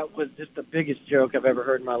doing that was just the biggest joke I've ever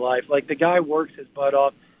heard in my life. Like, the guy works his butt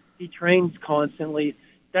off. He trains constantly.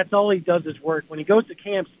 That's all he does is work. When he goes to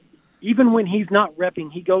camps, even when he's not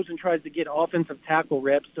repping, he goes and tries to get offensive tackle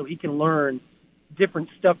reps so he can learn different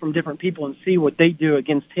stuff from different people and see what they do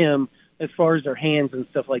against him as far as their hands and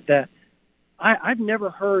stuff like that. I've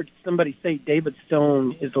never heard somebody say David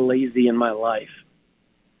Stone is lazy in my life.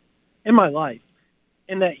 And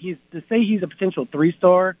that to say he's a potential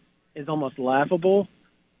 3-star is almost laughable.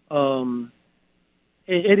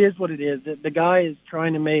 It is what it is. The guy is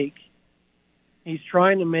trying to make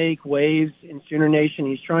waves in Sooner Nation.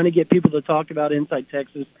 He's trying to get people to talk about Inside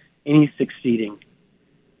Texas, and he's succeeding.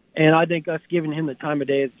 And I think us giving him the time of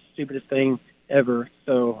day is the stupidest thing ever.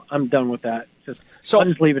 So I'm done with that. I'll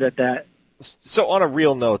just leave it at that. So on a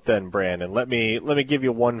real note then, Brandon, let me give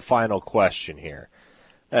you one final question here.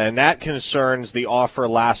 And that concerns the offer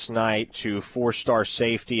last night to 4-star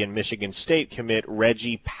safety and Michigan State commit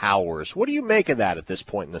Reggie Powers. What do you make of that at this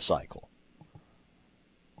point in the cycle?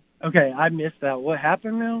 Okay, I missed that. What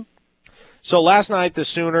happened now? So last night the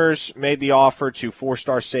Sooners made the offer to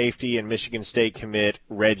 4-star safety and Michigan State commit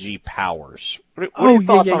Reggie Powers. What are your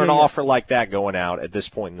thoughts on an offer like that going out at this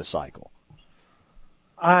point in the cycle?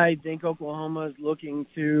 I think Oklahoma is looking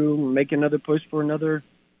to make another push for another,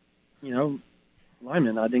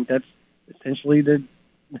 lineman. I think that's essentially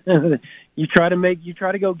you try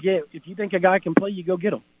to go get. If you think a guy can play, you go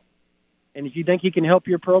get him. And if you think he can help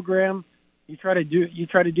your program, you try to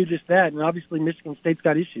do just that. And obviously Michigan State's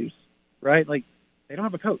got issues, right? Like they don't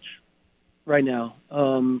have a coach right now.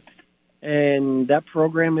 And that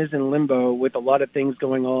program is in limbo with a lot of things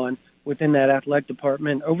going on within that athletic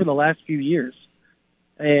department over the last few years.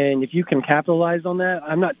 And if you can capitalize on that,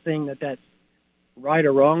 I'm not saying that that's right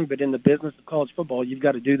or wrong, but in the business of college football, you've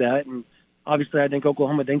got to do that. And obviously I think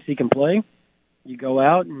Oklahoma thinks he can play. You go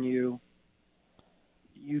out and you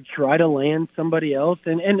try to land somebody else.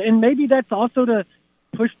 And maybe that's also to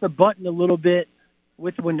push the button a little bit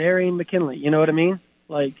with Wanarian McKinley. You know what I mean?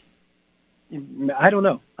 Like, I don't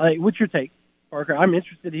know. What's your take, Parker? I'm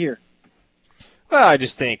interested to hear. Well, I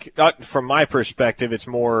just think, from my perspective, it's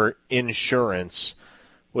more insurance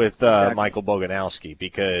with Michael Boganowski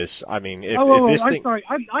because, I mean, if this thing... I'm sorry.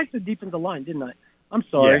 I said defensive line, didn't I? I'm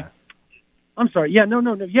sorry. Yeah. I'm sorry. Yeah,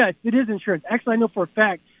 no. Yeah, it is insurance. Actually, I know for a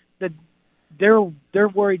fact that they're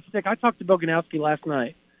worried sick. I talked to Boganowski last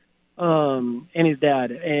night and his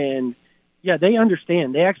dad, and, yeah, they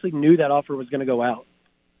understand. They actually knew that offer was going to go out.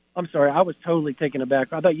 I'm sorry. I was totally taken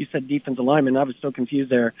aback. I thought you said defensive lineman. I was so confused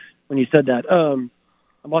there when you said that. I'm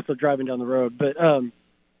also driving down the road. But,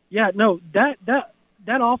 yeah, no,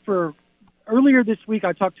 that offer, earlier this week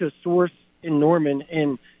I talked to a source in Norman,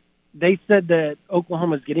 and they said that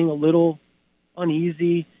Oklahoma's getting a little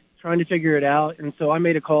uneasy, trying to figure it out. And so I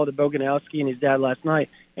made a call to Boganowski and his dad last night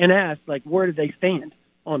and asked, like, where did they stand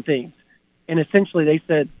on things? And essentially they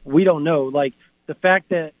said, we don't know. Like, the fact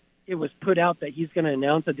that it was put out that he's going to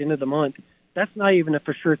announce at the end of the month, that's not even a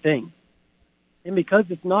for sure thing. And because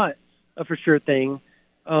it's not a for sure thing,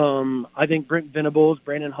 I think Brent Venables,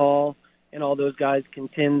 Brandon Hall, and all those guys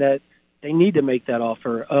contend that they need to make that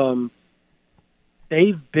offer.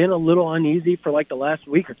 They've been a little uneasy for like the last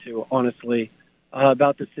week or two, honestly,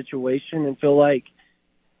 about the situation, and feel like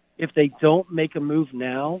if they don't make a move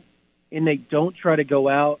now and they don't try to go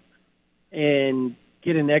out and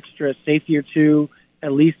get an extra safety or two,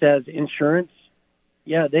 at least as insurance,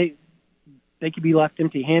 yeah, they could be left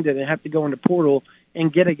empty-handed and have to go into portal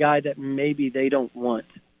and get a guy that maybe they don't want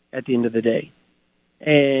at the end of the day.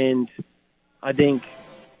 And I think,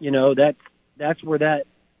 that's where that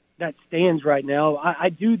stands right now. I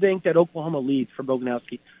do think that Oklahoma leads for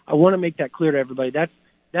Boganowski. I want to make that clear to everybody.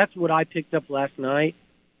 That's what I picked up last night.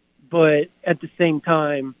 But at the same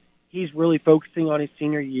time, he's really focusing on his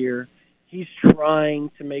senior year. He's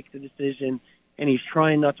trying to make the decision, and he's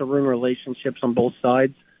trying not to ruin relationships on both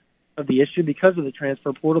sides of the issue because of the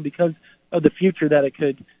transfer portal, because of the future that it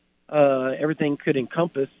could, everything could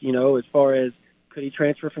encompass, as far as could he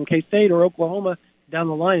transfer from K-State or Oklahoma down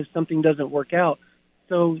the line if something doesn't work out.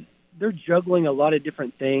 So they're juggling a lot of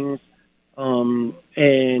different things.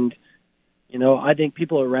 I think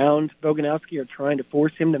people around Boganowski are trying to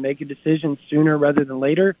force him to make a decision sooner rather than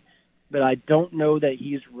later, but I don't know that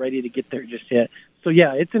he's ready to get there just yet. So,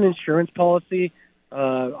 yeah, it's an insurance policy.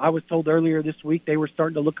 I was told earlier this week they were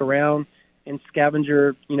starting to look around and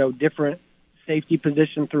scavenger, different safety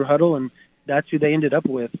positions through Huddle, and that's who they ended up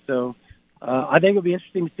with. So I think it'll be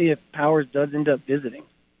interesting to see if Powers does end up visiting.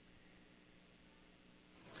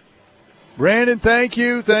 Brandon, thank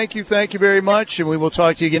you very much, and we will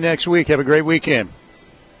talk to you again next week. Have a great weekend.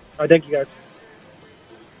 All right, thank you, guys.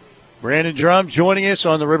 Brandon Drum joining us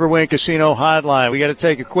on the Riverwind Casino Hotline. We got to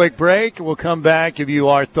take a quick break. We'll come back, give you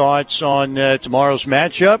our thoughts on tomorrow's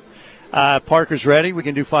matchup. Parker's ready. We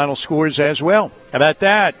can do final scores as well. How about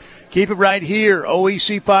that? Keep it right here.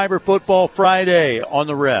 OEC Fiber Football Friday on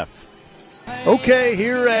the Ref. Okay,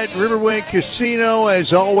 here at Riverwind Casino,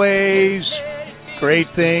 as always, Great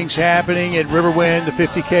things happening at Riverwind, the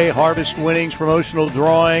 50K Harvest Winnings promotional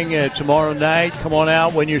drawing tomorrow night. Come on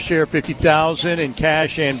out, win your share of $50,000 in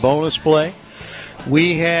cash and bonus play.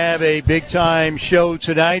 We have a big-time show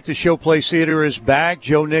tonight. The Showplace Theater is back.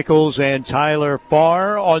 Joe Nichols and Tyler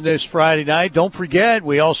Farr on this Friday night. Don't forget,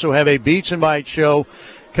 we also have a Beats and Bites show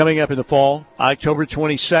coming up in the fall, October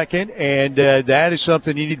 22nd, and that is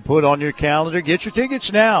something you need to put on your calendar. Get your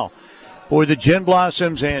tickets now for the Gin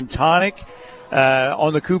Blossoms and Tonic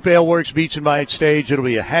on the Coupe Ale Works Beats and Bites stage. It'll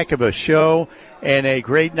be a heck of a show and a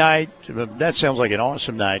great night. That sounds like an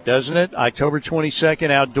awesome night, doesn't it? October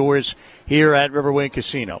 22nd, outdoors here at Riverwind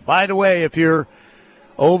Casino. By the way, if you're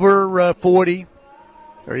over 40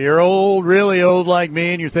 or you're old, really old like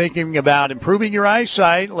me, and you're thinking about improving your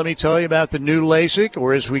eyesight, let me tell you about the new LASIK,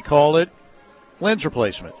 or as we call it, lens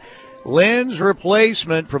replacement. Lens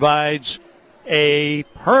replacement provides a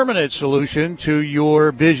permanent solution to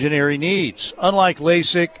your visionary needs. Unlike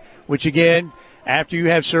LASIK, which, again, after you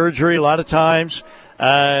have surgery, a lot of times,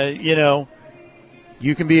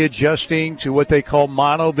 you can be adjusting to what they call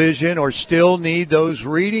monovision or still need those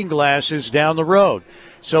reading glasses down the road.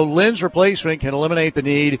 So lens replacement can eliminate the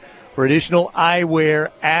need for additional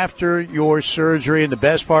eyewear after your surgery. And the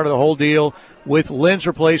best part of the whole deal, with lens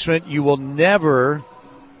replacement, you will never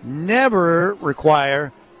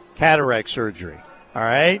require cataract surgery. All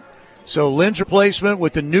right? So lens replacement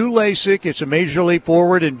with the new LASIK, it's a major leap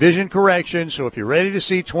forward in vision correction. So if you're ready to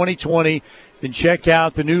see 2020, then check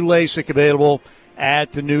out the new LASIK available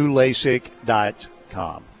at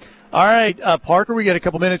thenewlasik.com. All right, Parker, we got a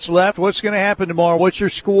couple minutes left. What's going to happen tomorrow? What's your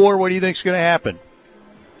score? What do you think is going to happen?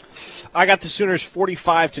 I got the Sooners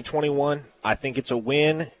 45-21. I think it's a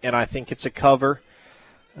win, and I think it's a cover.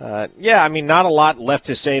 Not a lot left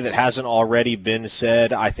to say that hasn't already been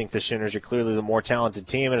said. I think the Sooners are clearly the more talented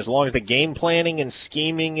team, and as long as the game planning and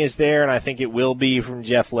scheming is there, and I think it will be from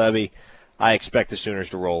Jeff Levy, I expect the Sooners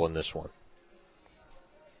to roll in this one.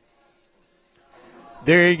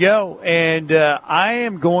 There you go. And I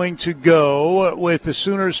am going to go with the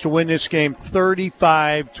Sooners to win this game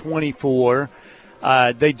 35-24.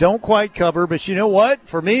 They don't quite cover, but you know what?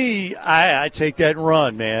 For me, I take that and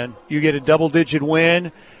run, man. You get a double-digit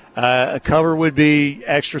win. A cover would be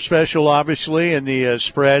extra special, obviously, and the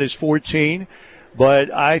spread is 14.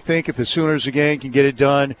 But I think if the Sooners, again, can get it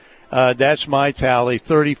done, that's my tally,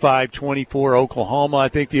 35-24 Oklahoma. I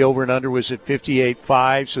think the over and under was at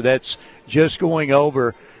 58.5, so that's just going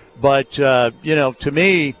over. But, to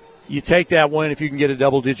me, you take that win if you can get a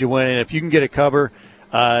double-digit win, and if you can get a cover,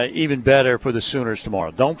 even better for the Sooners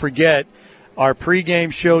tomorrow. Don't forget our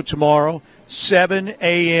pregame show tomorrow, 7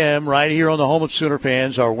 a.m. right here on the home of Sooner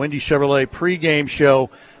fans, our Wendy Chevrolet pregame show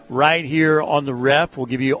right here on the Ref. We'll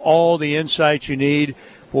give you all the insights you need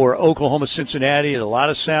for Oklahoma-Cincinnati. A lot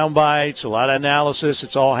of sound bites, a lot of analysis.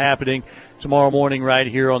 It's all happening tomorrow morning right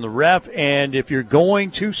here on the Ref. And if you're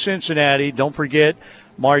going to Cincinnati, don't forget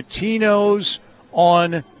Martino's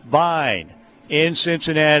on Vine in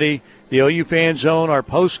Cincinnati. The OU Fan Zone, our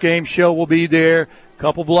post-game show will be there, a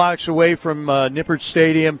couple blocks away from Nippert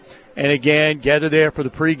Stadium. And, again, gather there for the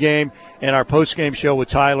pregame. And our post-game show with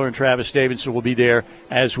Tyler and Travis Davidson will be there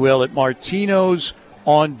as well at Martino's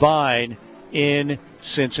on Vine in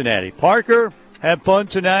Cincinnati. Parker, have fun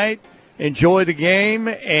tonight. Enjoy the game.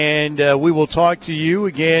 And we will talk to you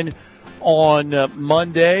again on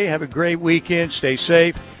Monday. Have a great weekend. Stay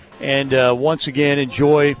safe. And once again,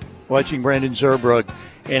 enjoy watching Brandon Zerbrugg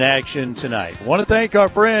in action tonight. I want to thank our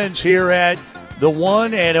friends here at the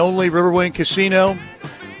one and only Riverwind Casino.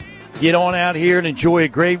 Get on out here and enjoy a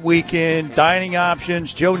great weekend. Dining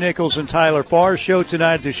options, Joe Nichols and Tyler Farr show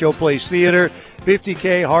tonight at the Showplace Theater.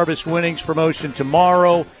 50K Harvest Winnings promotion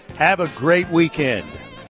tomorrow. Have a great weekend.